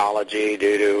technology,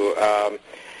 due to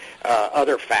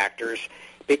other factors.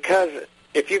 Because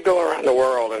if you go around the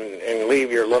world and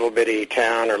leave your little bitty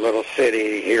town or little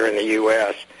city here in the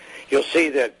U.S., you'll see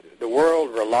that the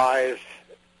world relies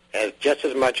just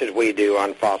as much as we do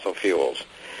on fossil fuels.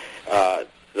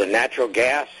 The natural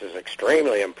gas is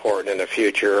extremely important in the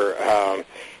future.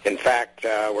 In fact,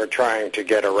 we're trying to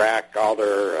get Iraq, all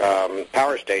their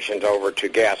power stations, over to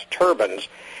gas turbines,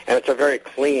 and it's a very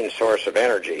clean source of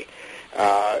energy.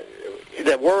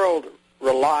 The world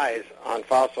relies on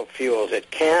fossil fuels.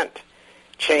 It can't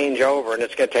change over, and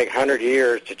it's going to take 100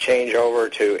 years to change over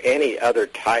to any other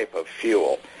type of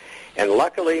fuel. And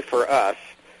luckily for us,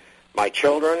 my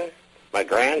children, my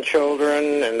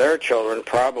grandchildren, and their children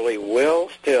probably will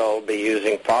still be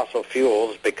using fossil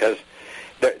fuels because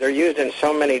they're used in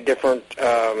so many different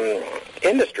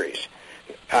industries.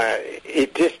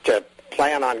 Just to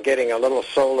plan on getting a little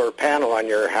solar panel on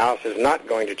your house is not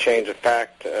going to change the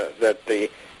fact that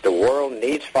the world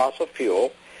needs fossil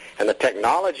fuel, and the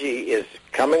technology is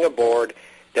coming aboard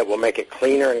that will make it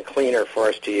cleaner and cleaner for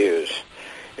us to use.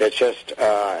 It's just,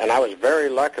 and I was very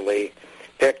luckily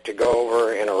picked to go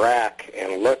over in Iraq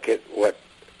and look at what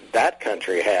that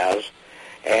country has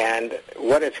and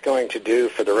what it's going to do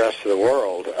for the rest of the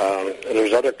world.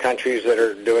 There's other countries that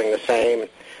are doing the same.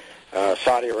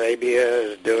 Saudi Arabia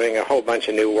is doing a whole bunch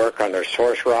of new work on their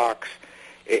source rocks.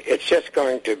 It's just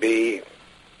going to be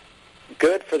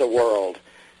good for the world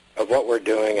of what we're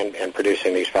doing and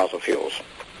producing these fossil fuels.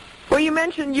 Well, you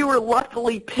mentioned you were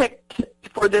luckily picked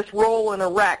for this role in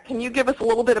Iraq. Can you give us a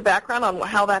little bit of background on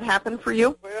how that happened for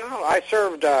you? Well, I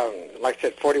served, like I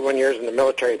said, 41 years in the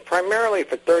military, primarily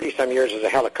for 30-some years as a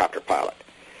helicopter pilot,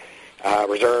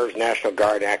 reserves, National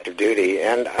Guard, active duty.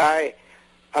 And I,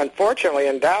 unfortunately,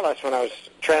 in Dallas, when I was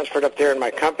transferred up there in my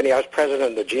company, I was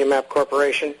president of the GMAP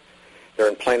Corporation. They're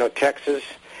in Plano, Texas.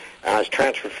 I was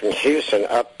transferred from Houston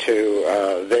up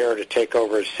to there to take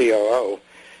over as COO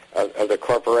of the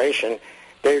corporation.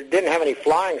 They didn't have any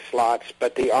flying slots,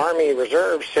 but the Army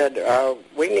Reserve said,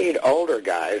 we need older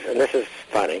guys, and this is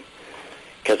funny,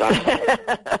 because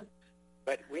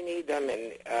but we need them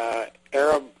in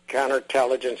Arab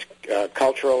counterintelligence,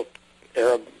 cultural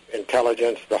Arab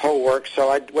intelligence, the whole works. So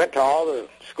I went to all the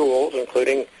schools,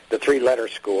 including the three-letter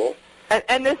school.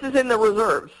 And this is in the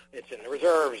reserves? It's in the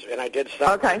reserves, and I did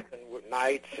summers and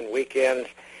nights and weekends,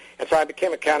 and so I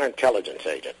became a counterintelligence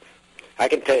agent. I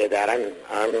can tell you that.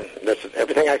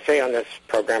 Everything I say on this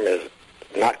program is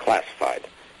not classified.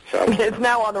 So it's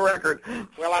now on the record.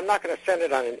 Well, I'm not going to send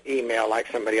it on an email like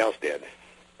somebody else did.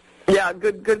 Yeah,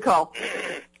 good call.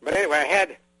 But anyway, I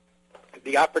had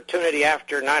the opportunity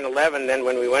after 9/11, then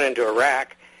when we went into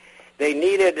Iraq, they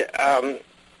needed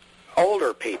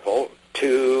older people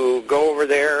to go over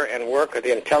there and work with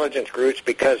the intelligence groups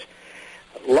because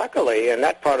luckily in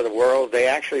that part of the world they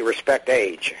actually respect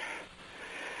age.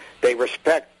 They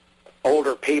respect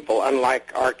older people,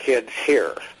 unlike our kids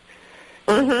here.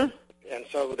 Mm-hmm. And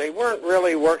so they weren't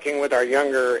really working with our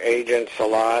younger agents a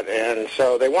lot, and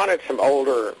so they wanted some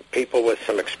older people with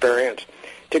some experience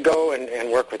to go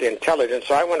and work with the intelligence.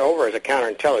 So I went over as a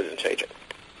counterintelligence agent.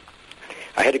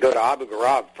 I had to go to Abu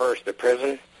Ghraib first, the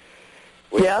prison.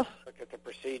 Yes. Look at the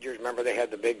procedures. Remember they had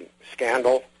the big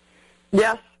scandal?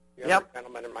 Yes. Yep. A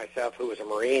gentleman and myself who was a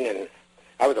Marine, and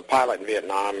I was a pilot in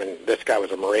Vietnam, and this guy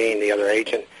was a Marine, the other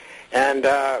agent, and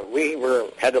we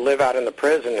had to live out in the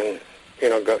prison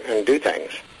and go and do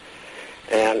things.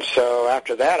 And so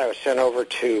after that, I was sent over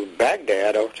to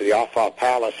Baghdad, over to the Al-Fal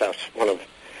Palace. That's one of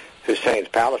Hussein's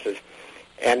palaces.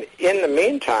 And in the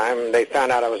meantime, they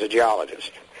found out I was a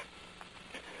geologist.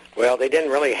 Well, they didn't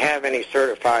really have any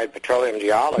certified petroleum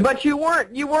geologists. But you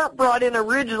weren't brought in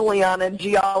originally on a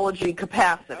geology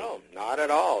capacity. No, not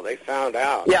at all. They found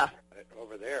out. Yeah.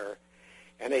 Over there,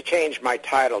 and they changed my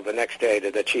title the next day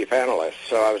to the chief analyst.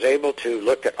 So I was able to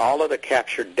look at all of the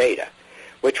captured data,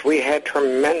 which we had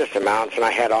tremendous amounts, and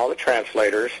I had all the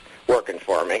translators working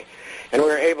for me, and we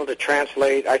were able to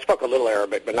translate. I spoke a little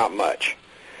Arabic, but not much.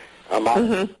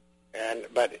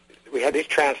 But we had these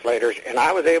translators, and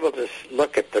I was able to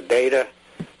look at the data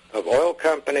of oil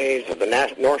companies, of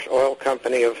the North Oil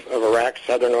Company of Iraq,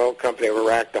 Southern Oil Company of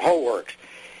Iraq, the whole works.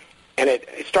 And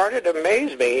it started to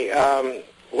amaze me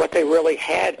what they really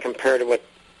had compared to what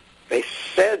they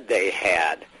said they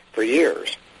had for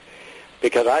years.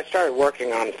 Because I started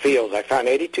working on fields. I found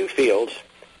 82 fields.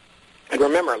 And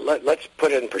remember, let's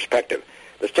put it in perspective.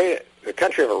 The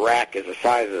country of Iraq is the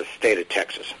size of the state of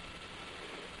Texas.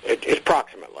 It's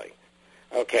approximately.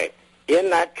 Okay. In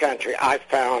that country, I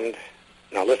found,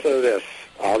 now listen to this,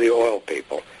 all the oil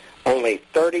people, only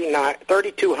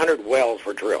 3,200 wells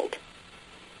were drilled.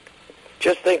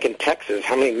 Just think in Texas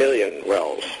how many million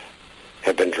wells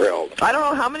have been drilled. I don't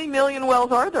know, how many million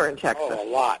wells are there in Texas? Oh, a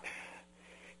lot.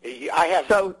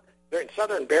 They're in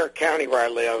southern Bexar County where I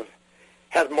live,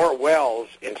 has more wells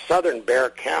in southern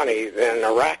Bexar County than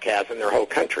Iraq has in their whole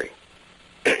country.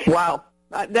 Wow.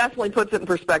 That definitely puts it in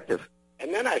perspective.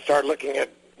 And then I started looking at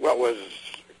what was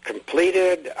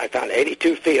completed. I found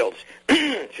 82 fields.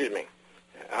 Excuse me.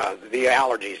 The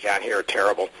allergies down here are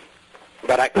terrible.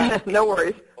 But I found no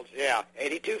worries. Yeah,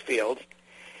 82 fields.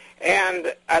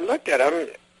 And I looked at them,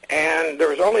 and there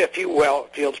was only a few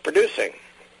fields producing.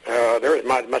 There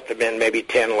must have been maybe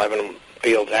 10, 11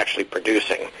 fields actually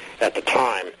producing at the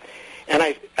time. And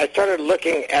I started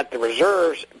looking at the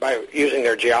reserves by using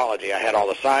their geology. I had all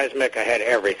the seismic. I had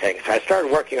everything. So I started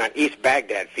working on East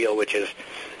Baghdad field, which is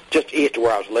just east of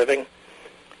where I was living.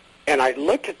 And I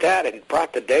looked at that and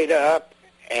brought the data up,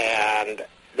 and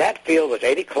that field was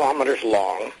 80 kilometers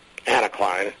long,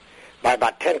 anticline, by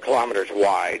about 10 kilometers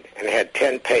wide, and it had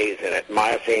 10 pays in it,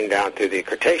 Miocene down through the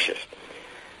Cretaceous.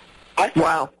 I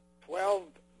found 12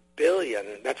 billion,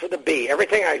 that's with a B.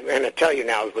 Everything I'm going to tell you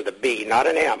now is with a B, not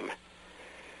an M.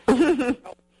 12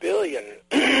 billion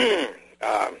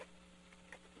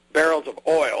barrels of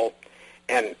oil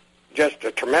and just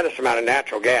a tremendous amount of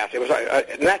natural gas. It was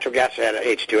natural gas had an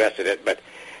H2S in it, but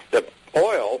the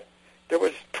oil, there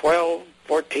was 12,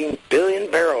 14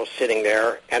 billion barrels sitting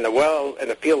there, and the well and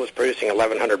the field was producing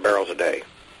 1,100 barrels a day.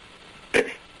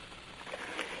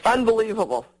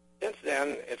 Unbelievable. Since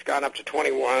then, it's gone up to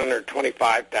 21 or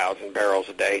 25,000 barrels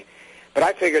a day. But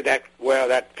I figured that, well,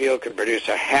 that field could produce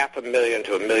 500,000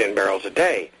 to 1 million barrels a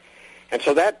day. And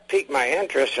so that piqued my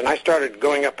interest, and I started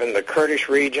going up in the Kurdish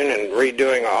region and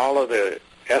redoing all of the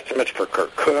estimates for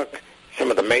Kirkuk, some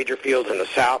of the major fields in the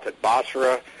south at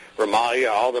Basra,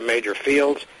 Ramallah, all the major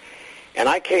fields. And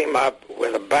I came up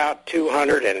with about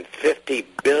 250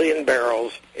 billion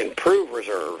barrels in proved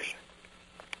reserves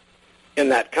in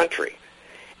that country.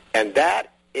 And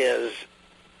that is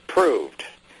proved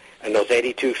in those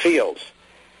 82 fields.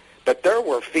 But there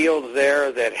were fields there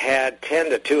that had 10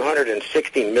 to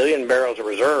 260 million barrels of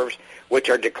reserves, which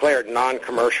are declared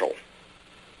non-commercial.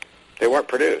 They weren't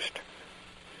produced.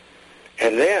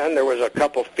 And then there was a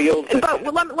couple fields...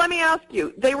 But let me ask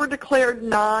you, they were declared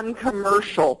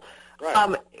non-commercial.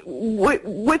 Right.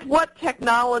 With what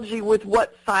technology, with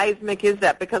what seismic is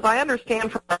that? Because I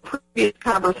understand from our previous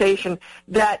conversation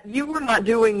that you were not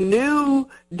doing new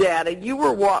data. You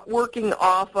were working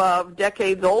off of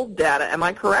decades-old data. Am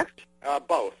I correct?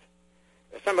 Both.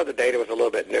 Some of the data was a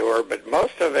little bit newer, but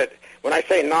most of it, when I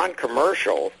say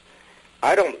non-commercial,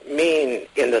 I don't mean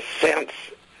in the sense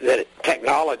that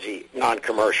technology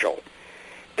non-commercial.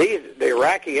 The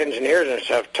Iraqi engineers and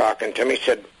stuff talking to me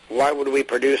said, why would we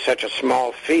produce such a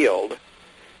small field?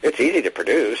 It's easy to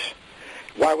produce.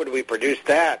 Why would we produce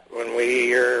that when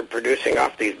we are producing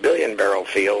off these billion-barrel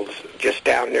fields just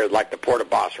down near, like the port of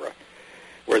Basra,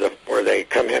 where they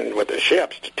come in with the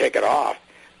ships to take it off?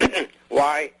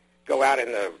 Why go out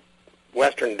in the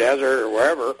western desert or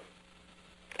wherever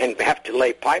and have to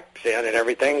lay pipes in and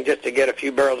everything just to get a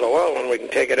few barrels of oil when we can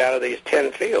take it out of these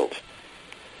 10 fields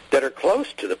that are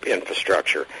close to the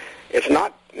infrastructure? It's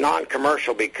not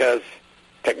non-commercial because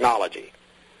technology.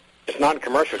 It's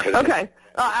non-commercial because... Okay.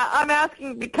 I'm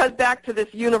asking because back to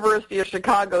this University of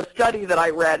Chicago study that I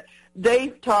read, they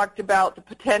talked about the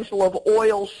potential of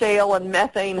oil shale and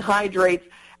methane hydrates,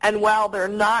 and while they're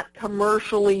not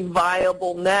commercially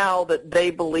viable now, that they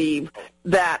believe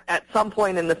that at some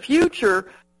point in the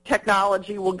future,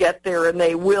 technology will get there and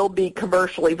they will be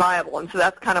commercially viable. And so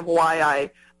that's kind of why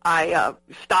I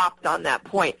stopped on that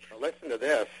point. Well, listen to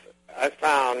this. I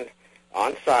found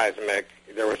on seismic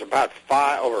there was about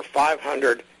over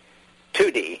 500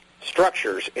 2D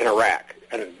structures in Iraq.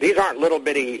 And these aren't little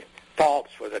bitty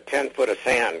faults with a 10-foot of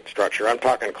sand structure. I'm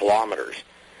talking kilometers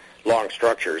long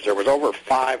structures. There was over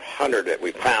 500 that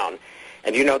we found.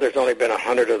 And you know there's only been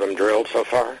 100 of them drilled so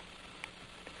far?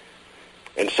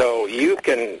 And so you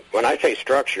can, when I say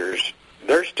structures,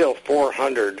 there's still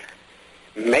 400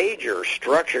 major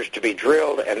structures to be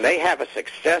drilled, and they have a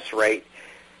success rate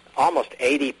almost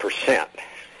 80%.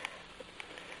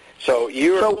 So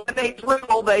when they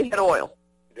drill, they hit oil.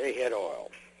 They hit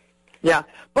oil. Yeah,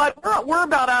 but we're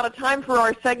about out of time for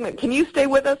our segment. Can you stay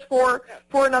with us for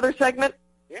another segment?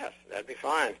 Yes, that'd be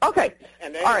fine. Okay.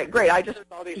 And then, all right, great.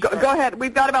 Go ahead.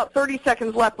 We've got about 30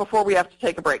 seconds left before we have to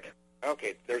take a break.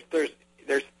 Okay.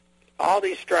 There's all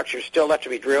these structures still left to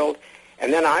be drilled,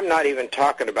 and then I'm not even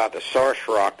talking about the source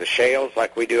rock, the shales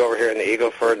like we do over here in the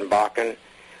Eagle Ford and Bakken.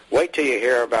 Wait till you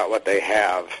hear about what they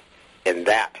have in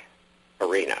that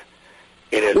arena.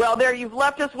 Well, there you've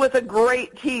left us with a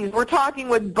great tease. We're talking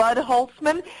with Bud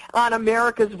Holtzman on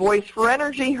America's Voice for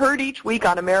Energy, heard each week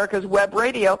on America's Web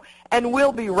Radio, and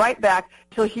we'll be right back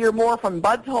to hear more from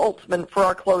Bud Holtzman for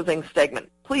our closing segment.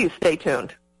 Please stay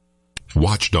tuned.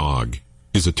 Watchdog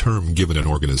is a term given an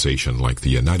organization like the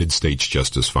United States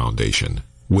Justice Foundation,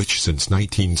 which since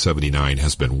 1979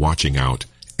 has been watching out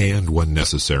and, when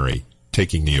necessary,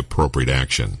 taking the appropriate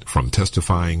action, from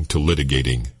testifying to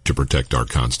litigating to protect our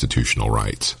constitutional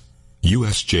rights.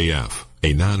 USJF,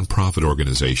 a non-profit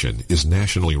organization, is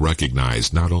nationally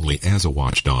recognized not only as a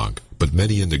watchdog, but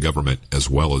many in the government, as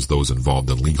well as those involved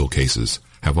in legal cases,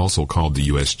 have also called the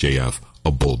USJF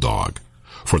a bulldog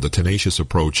for the tenacious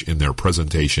approach in their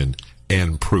presentation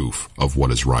and proof of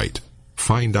what is right.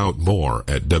 Find out more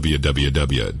at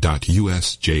www.usjf.net.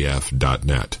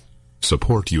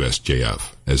 Support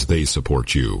USJF as they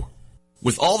support you.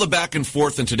 With all the back and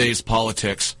forth in today's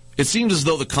politics, it seems as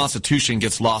though the Constitution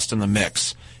gets lost in the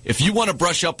mix. If you want to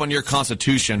brush up on your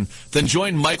Constitution, then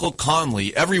join Michael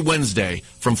Conley every Wednesday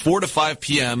from 4 to 5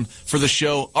 p.m. for the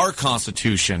show Our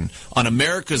Constitution on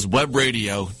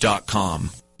americaswebradio.com.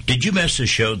 Did you miss a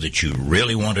show that you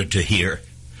really wanted to hear?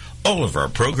 All of our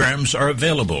programs are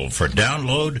available for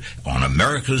download on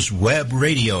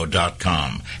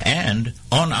americaswebradio.com and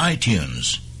on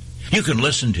iTunes. You can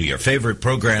listen to your favorite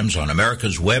programs on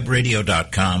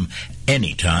americaswebradio.com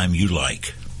anytime you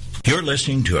like. You're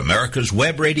listening to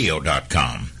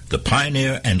americaswebradio.com, the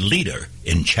pioneer and leader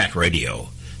in chat radio.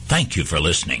 Thank you for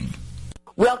listening.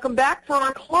 Welcome back for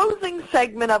our closing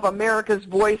segment of America's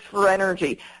Voice for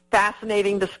Energy.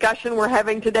 Fascinating discussion we're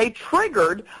having today,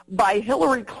 triggered by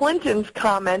Hillary Clinton's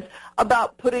comments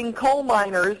about putting coal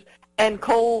miners and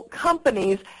coal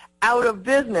companies out of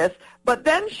business. But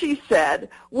then she said,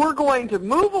 we're going to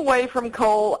move away from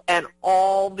coal and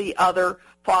all the other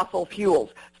fossil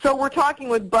fuels. So we're talking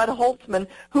with Bud Holtzman,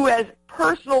 who has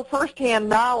personal firsthand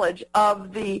knowledge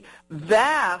of the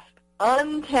vast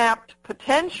untapped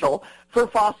potential for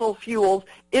fossil fuels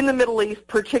in the Middle East,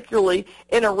 particularly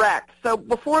in Iraq. So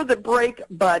before the break,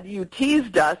 Bud, you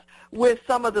teased us with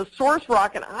some of the source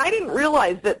rock, and I didn't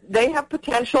realize that they have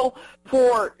potential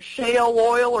for shale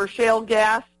oil or shale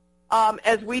gas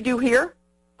as we do here.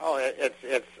 Oh,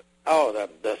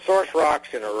 the source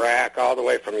rocks in Iraq, all the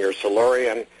way from your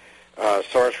Silurian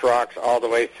source rocks all the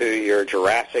way through your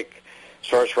Jurassic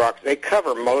source rocks, they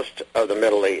cover most of the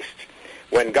Middle East.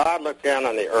 When God looked down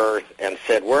on the earth and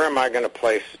said, where am I going to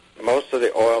place most of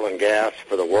the oil and gas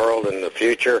for the world in the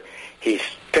future, he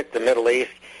picked the Middle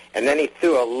East, and then he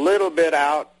threw a little bit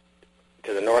out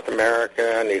to the North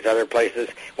America and these other places.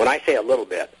 When I say a little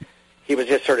bit, he was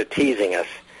just sort of teasing us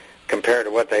compared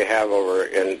to what they have over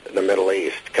in the Middle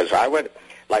East. Because I would,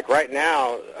 like right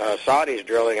now, Saudi's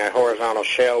drilling a horizontal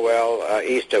shale well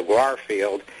east of Ghawar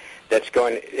field that's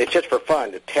going, it's just for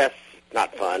fun to test.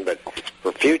 Not fun, but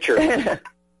for future, they're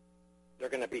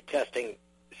going to be testing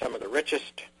some of the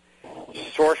richest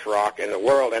source rock in the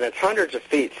world, and it's hundreds of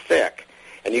feet thick.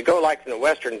 And you go like in the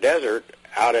western desert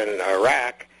out in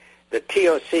Iraq, the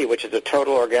TOC, which is the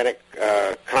total organic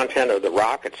content of the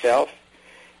rock itself,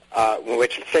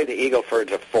 which say the Eagle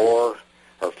Ford's a 4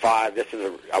 or 5.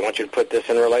 I want you to put this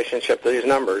in relationship to these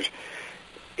numbers.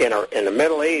 In the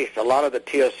Middle East, a lot of the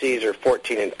TOCs are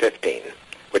 14 and 15.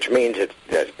 Which means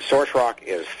that source rock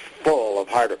is full of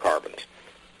hydrocarbons.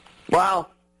 Wow.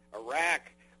 Iraq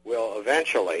will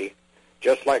eventually,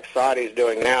 just like Saudi's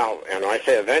doing now, and when I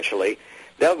say eventually,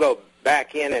 they'll go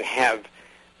back in and have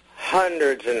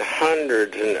hundreds and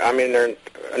hundreds, and I mean, they're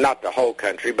not the whole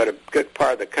country, but a good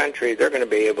part of the country, they're going to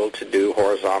be able to do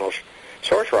horizontal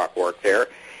source rock work there.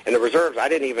 And the reserves, I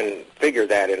didn't even figure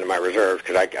that into my reserves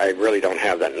because I really don't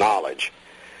have that knowledge.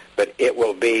 But it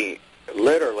will be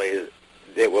literally...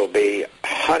 It will be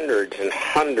hundreds and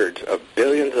hundreds of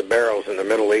billions of barrels in the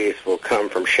Middle East will come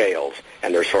from shales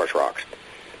and their source rocks.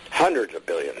 Hundreds of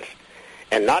billions.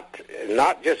 And not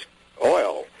just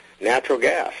oil, natural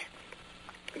gas.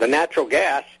 The natural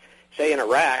gas, say in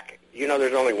Iraq,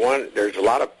 there's only one, there's a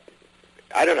lot of,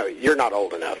 I don't know, you're not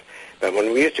old enough, but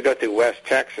when we used to go through West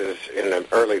Texas in the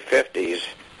early 50s,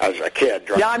 I was a kid.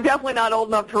 Yeah, I'm definitely not old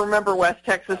enough to remember West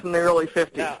Texas in the early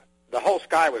 50s. Now, the whole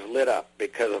sky was lit up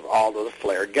because of all of the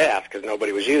flared gas because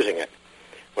nobody was using it.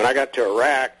 When I got to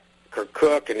Iraq,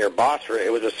 Kirkuk, and near Basra, it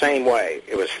was the same way.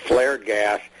 It was flared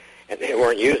gas, and they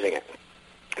weren't using it.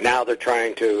 Now they're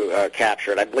trying to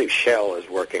capture it. I believe Shell is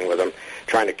working with them,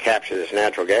 trying to capture this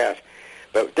natural gas.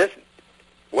 But this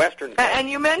Western... And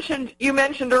you mentioned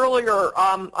earlier,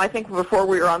 I think before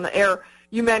we were on the air,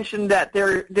 you mentioned that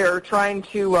they're trying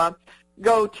to...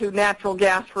 go to natural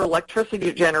gas for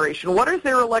electricity generation. What is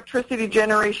their electricity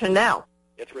generation now?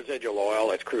 It's residual oil.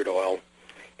 It's crude oil,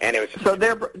 and so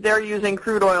they're using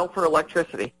crude oil for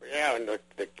electricity. Yeah, and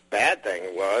the bad thing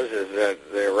is that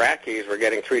the Iraqis were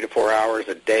getting 3 to 4 hours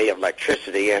a day of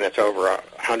electricity, and it's over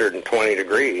 120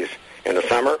 degrees in the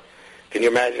summer. Can you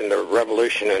imagine the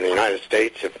revolution in the United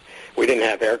States if we didn't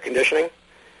have air conditioning?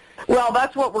 Well,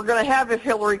 that's what we're going to have if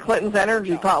Hillary Clinton's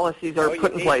energy policies are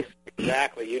put in place.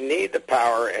 Exactly. You need the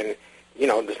power, and,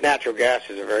 this natural gas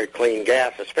is a very clean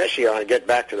gas, especially when I get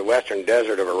back to the western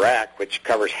desert of Iraq, which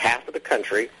covers half of the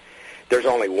country. There's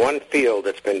only one field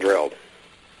that's been drilled,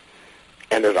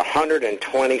 and there's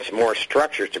 120 more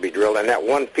structures to be drilled, and that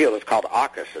one field is called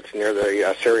Aqas. It's near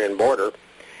the Syrian border,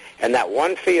 and that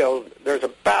one field, there's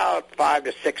about 5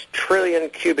 to 6 trillion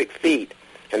cubic feet,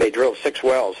 and they drilled 6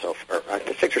 wells,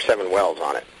 6 or 7 wells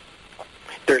on it.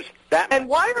 There's that. And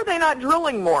why are they not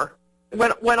drilling more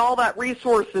when all that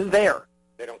resource is there?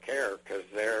 They don't care because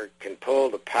they can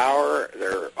pull the power.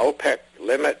 Their OPEC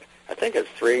limit, I think it's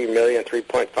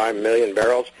 3.5 million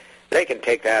barrels. They can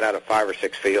take that out of 5 or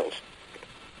 6 fields.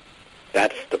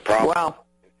 That's the problem. Wow.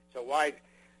 So why,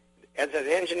 as an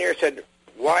engineer said,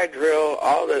 why drill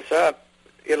all this up?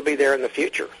 It'll be there in the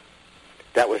future.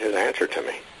 That was his answer to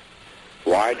me.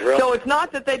 Why drill? So it's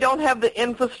not that they don't have the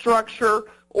infrastructure,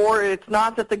 or it's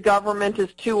not that the government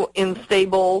is too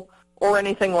unstable or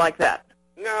anything like that?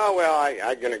 No, well,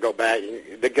 I'm going to go back.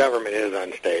 The government is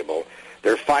unstable.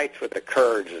 Their fights with the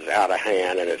Kurds is out of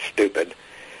hand, and it's stupid.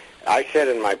 I said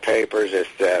in my papers is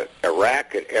that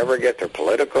Iraq could ever get their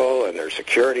political and their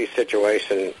security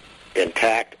situation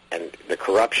intact, and the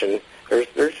corruption,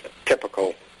 there's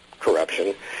typical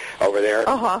corruption over there,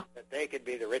 that they could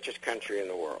be the richest country in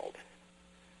the world.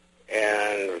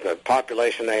 And the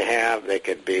population they have, they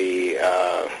could be,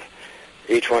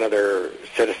 each one of their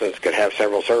citizens could have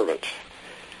several servants.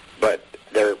 But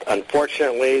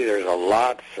unfortunately, there's a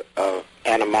lot of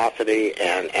animosity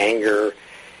and anger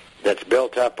that's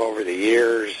built up over the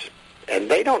years, and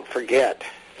they don't forget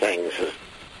things as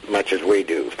much as we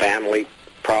do. Family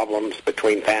problems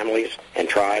between families and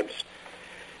tribes.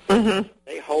 Mm-hmm.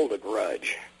 They hold a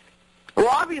grudge. Well,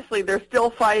 obviously, they're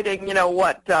still fighting,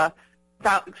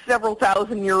 several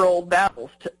thousand-year-old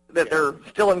battles that they're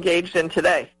still engaged in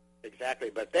today. Exactly,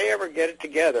 but they ever get it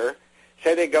together,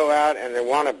 say they go out and they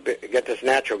want to get this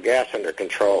natural gas under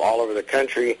control all over the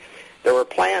country. There were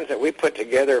plans that we put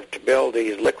together to build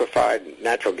these liquefied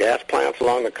natural gas plants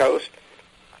along the coast,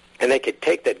 and they could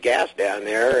take that gas down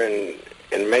there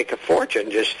and make a fortune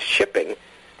just shipping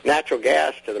natural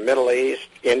gas to the Middle East,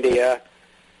 India,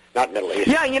 not Middle East.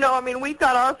 Yeah, we've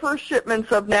got our first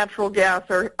shipments of natural gas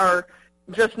are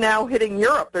just now hitting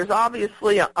Europe. There's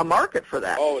obviously a market for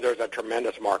that. Oh, there's a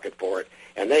tremendous market for it.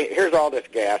 And here's all this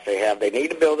gas they have. They need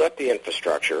to build up the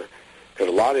infrastructure because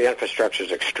a lot of the infrastructure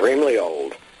is extremely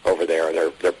old over there,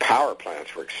 and their power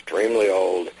plants were extremely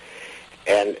old.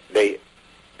 And they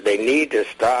need to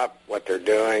stop what they're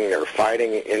doing. They're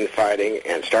infighting,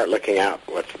 and start looking out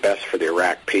what's best for the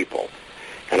Iraq people.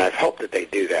 And I hope that they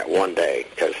do that one day.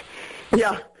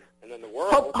 Yeah. And then the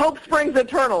world... Hope springs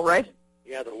eternal, right?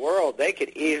 Yeah, the world, they could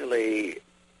easily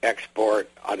export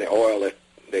on the oil if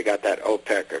they got that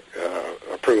OPEC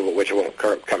approval, which won't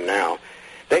come now.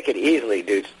 They could easily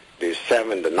do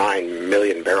 7 to 9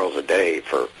 million barrels a day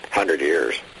for 100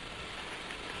 years.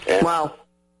 And, wow.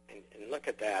 And look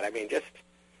at that.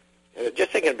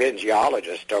 Just think of being a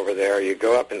geologist over there. You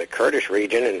go up in the Kurdish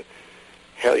region, and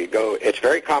hell, it's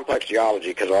very complex geology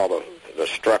because of all the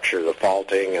structure, the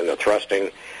faulting, and the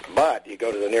thrusting. But you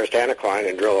go to the nearest anticline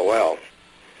and drill a well.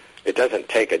 It doesn't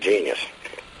take a genius.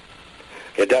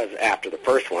 It does after the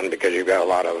first one because you've got a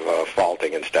lot of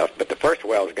faulting and stuff. But the first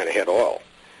well is going to hit oil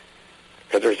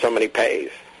because there's so many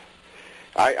pays.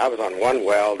 I was on one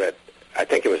well that I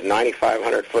think it was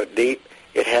 9,500 foot deep.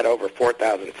 It had over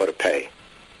 4,000 foot of pay.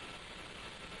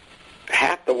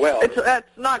 Half the well. That's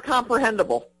not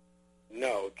comprehensible.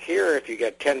 No. Here, if you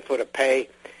get 10 foot of pay,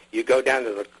 you go down to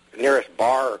the nearest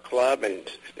bar or club and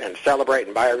celebrate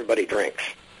and buy everybody drinks.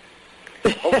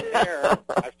 Over there,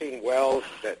 I've seen wells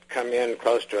that come in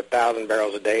close to 1,000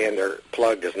 barrels a day, and they're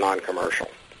plugged as non-commercial.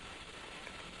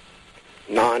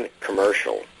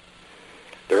 Non-commercial.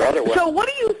 There are other wells. So what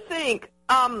do you think,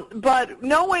 but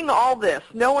knowing all this,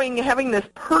 having this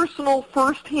personal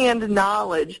first-hand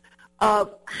knowledge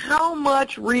of how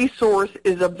much resource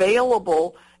is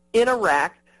available in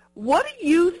Iraq, what do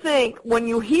you think when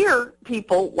you hear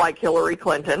people like Hillary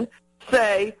Clinton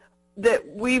say that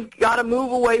we've got to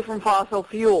move away from fossil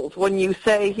fuels? When you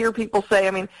hear people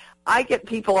say, I get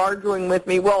people arguing with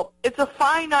me, well, it's a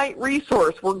finite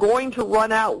resource. We're going to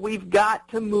run out. We've got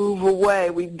to move away.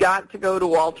 We've got to go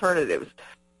to alternatives.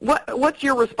 What's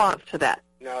your response to that?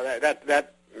 No,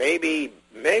 that maybe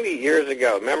years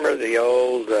ago. Remember the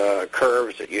old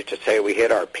curves that used to say we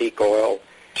hit our peak oil?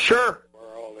 Sure.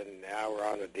 World, and now we're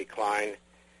on a decline.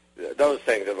 Those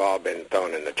things have all been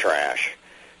thrown in the trash.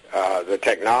 The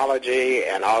technology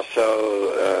and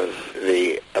also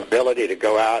the ability to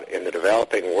go out in the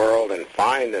developing world and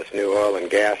find this new oil and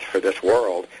gas for this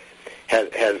world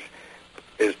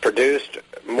is produced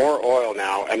more oil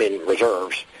now,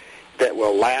 reserves, that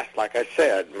will last, like I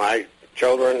said, my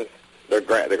children, the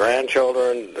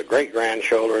grandchildren, the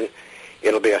great-grandchildren.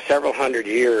 It'll be several hundred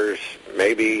years,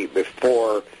 maybe,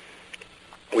 before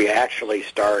we actually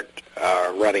start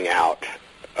running out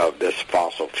of this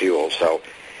fossil fuel. So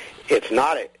it's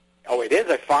not it is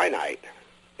a finite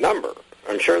number.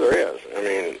 I'm sure there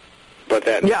is. But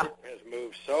that has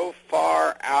moved so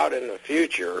far out in the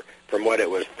future from what it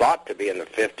was thought to be in the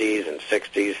 50s and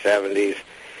 60s, 70s.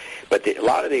 But a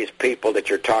lot of these people that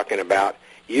you're talking about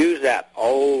use that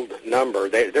old number.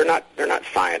 They're not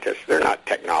scientists. They're not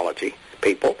technology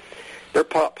people. They're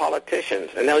politicians,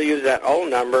 and they'll use that old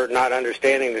number, not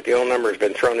understanding that the old number has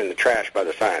been thrown in the trash by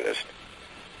the scientists.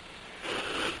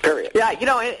 Period. Yeah,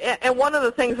 and one of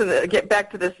the things, get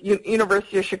back to this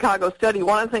University of Chicago study,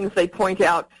 one of the things they point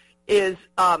out is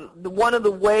one of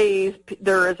the ways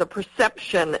there is a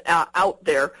perception out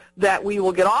there that we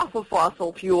will get off of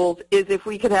fossil fuels is if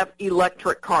we could have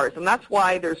electric cars. And that's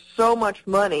why there's so much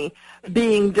money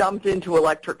being dumped into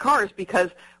electric cars,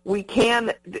 because we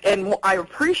can, and I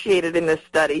appreciate it in this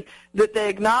study, that they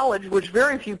acknowledge, which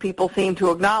very few people seem to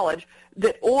acknowledge,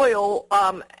 that oil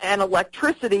and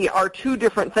electricity are two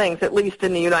different things, at least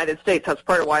in the United States. That's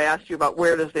part of why I asked you about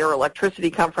where does their electricity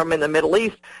come from in the Middle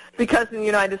East, because in the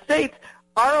United States,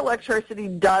 our electricity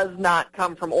does not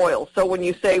come from oil. So when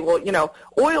you say, well,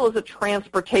 oil is a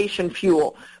transportation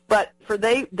fuel, but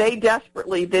they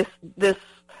desperately, this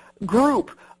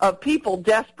group of people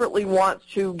desperately wants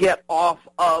to get off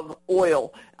of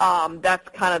oil. That's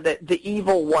kind of the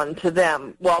evil one to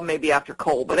them. Well, maybe after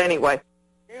coal, but anyway.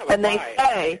 Yeah, but and they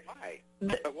say...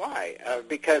 But why?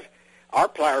 Because our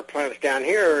power plants down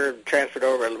here are transferred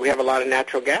over. We have a lot of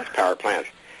natural gas power plants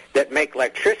that make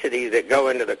electricity that go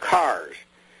into the cars.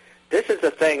 This is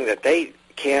the thing that they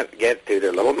can't get through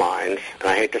their little minds, and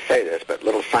I hate to say this, but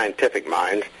little scientific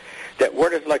minds, that where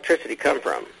does electricity come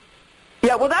from?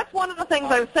 Yeah, well, that's one of the things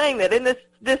I was saying, that in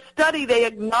this study they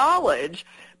acknowledge,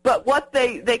 but what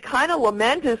they kind of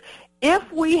lament is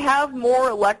if we have more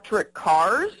electric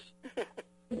cars,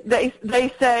 they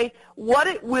say what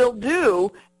it will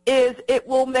do is it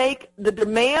will make the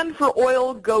demand for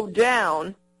oil go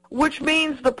down, which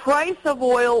means the price of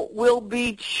oil will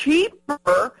be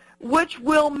cheaper, which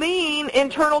will mean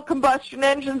internal combustion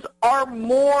engines are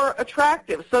more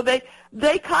attractive. So they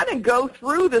kind of go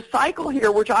through the cycle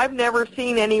here, which I've never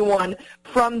seen anyone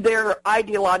from their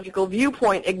ideological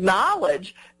viewpoint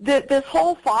acknowledge, that this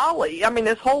whole folly,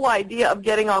 this whole idea of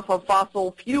getting off of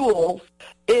fossil fuels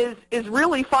is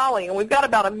really folly. And we've got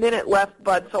about a minute left,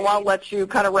 Bud, so I'll let you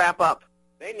kind of wrap up.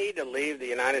 They need to leave the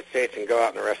United States and go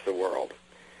out in the rest of the world.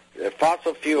 The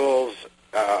fossil fuels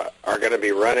are going to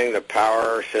be running the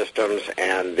power systems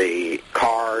and the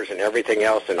cars and everything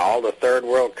else in all the third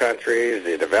world countries,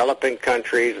 the developing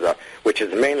countries, which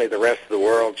is mainly the rest of the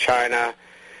world, China,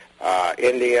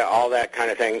 India, all that kind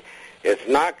of thing.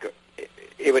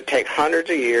 It would take hundreds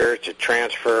of years to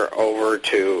transfer over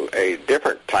to a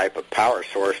different type of power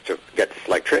source to get this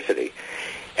electricity.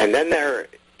 And then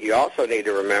you also need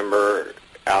to remember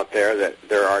out there that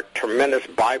there are tremendous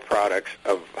byproducts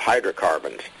of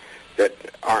hydrocarbons that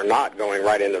are not going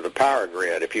right into the power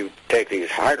grid. If you take these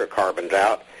hydrocarbons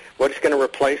out, what's going to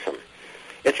replace them?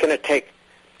 It's going to take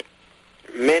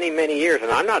many, many years.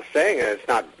 And I'm not saying that it's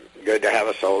not good to have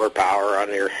a solar power on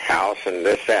your house and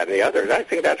this, that, and the other. I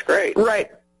think that's great. Right.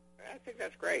 I think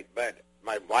that's great. But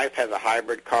my wife has a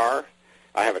hybrid car.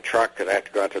 I have a truck because I have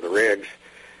to go out to the rigs.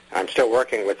 I'm still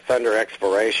working with Thunder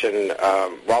Exploration,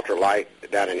 Walter Light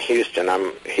down in Houston.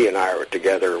 He and I are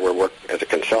together. We're working as a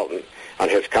consultant on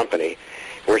his company.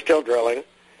 We're still drilling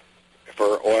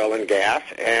for oil and gas,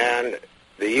 and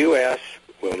the U.S.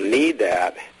 will need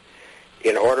that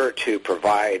in order to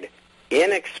provide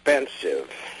inexpensive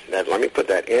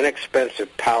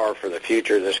power for the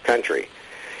future of this country.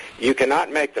 You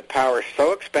cannot make the power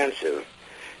so expensive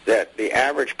that the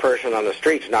average person on the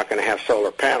street is not going to have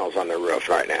solar panels on their roof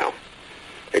right now.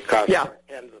 It costs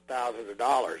tens of thousands of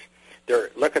dollars.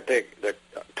 Look at the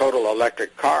total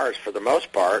electric cars for the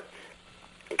most part.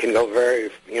 Can go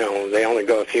they only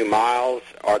go a few miles,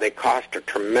 or they cost a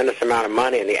tremendous amount of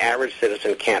money, and the average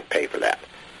citizen can't pay for that.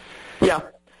 Yeah.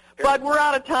 Bud, we're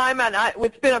out of time, and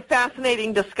it's been a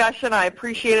fascinating discussion. I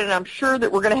appreciate it, and I'm sure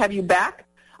that we're going to have you back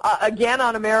again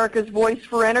on America's Voice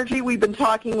for Energy. We've been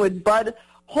talking with Bud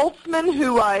Holtzman,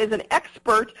 who is an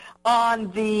expert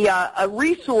on the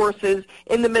resources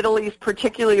in the Middle East,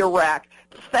 particularly Iraq.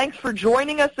 Thanks for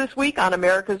joining us this week on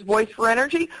America's Voice for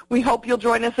Energy. We hope you'll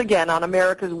join us again on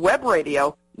America's Web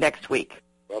Radio next week.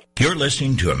 You're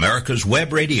listening to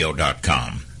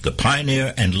America'sWebRadio.com, the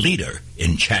pioneer and leader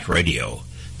in chat radio.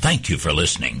 Thank you for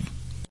listening.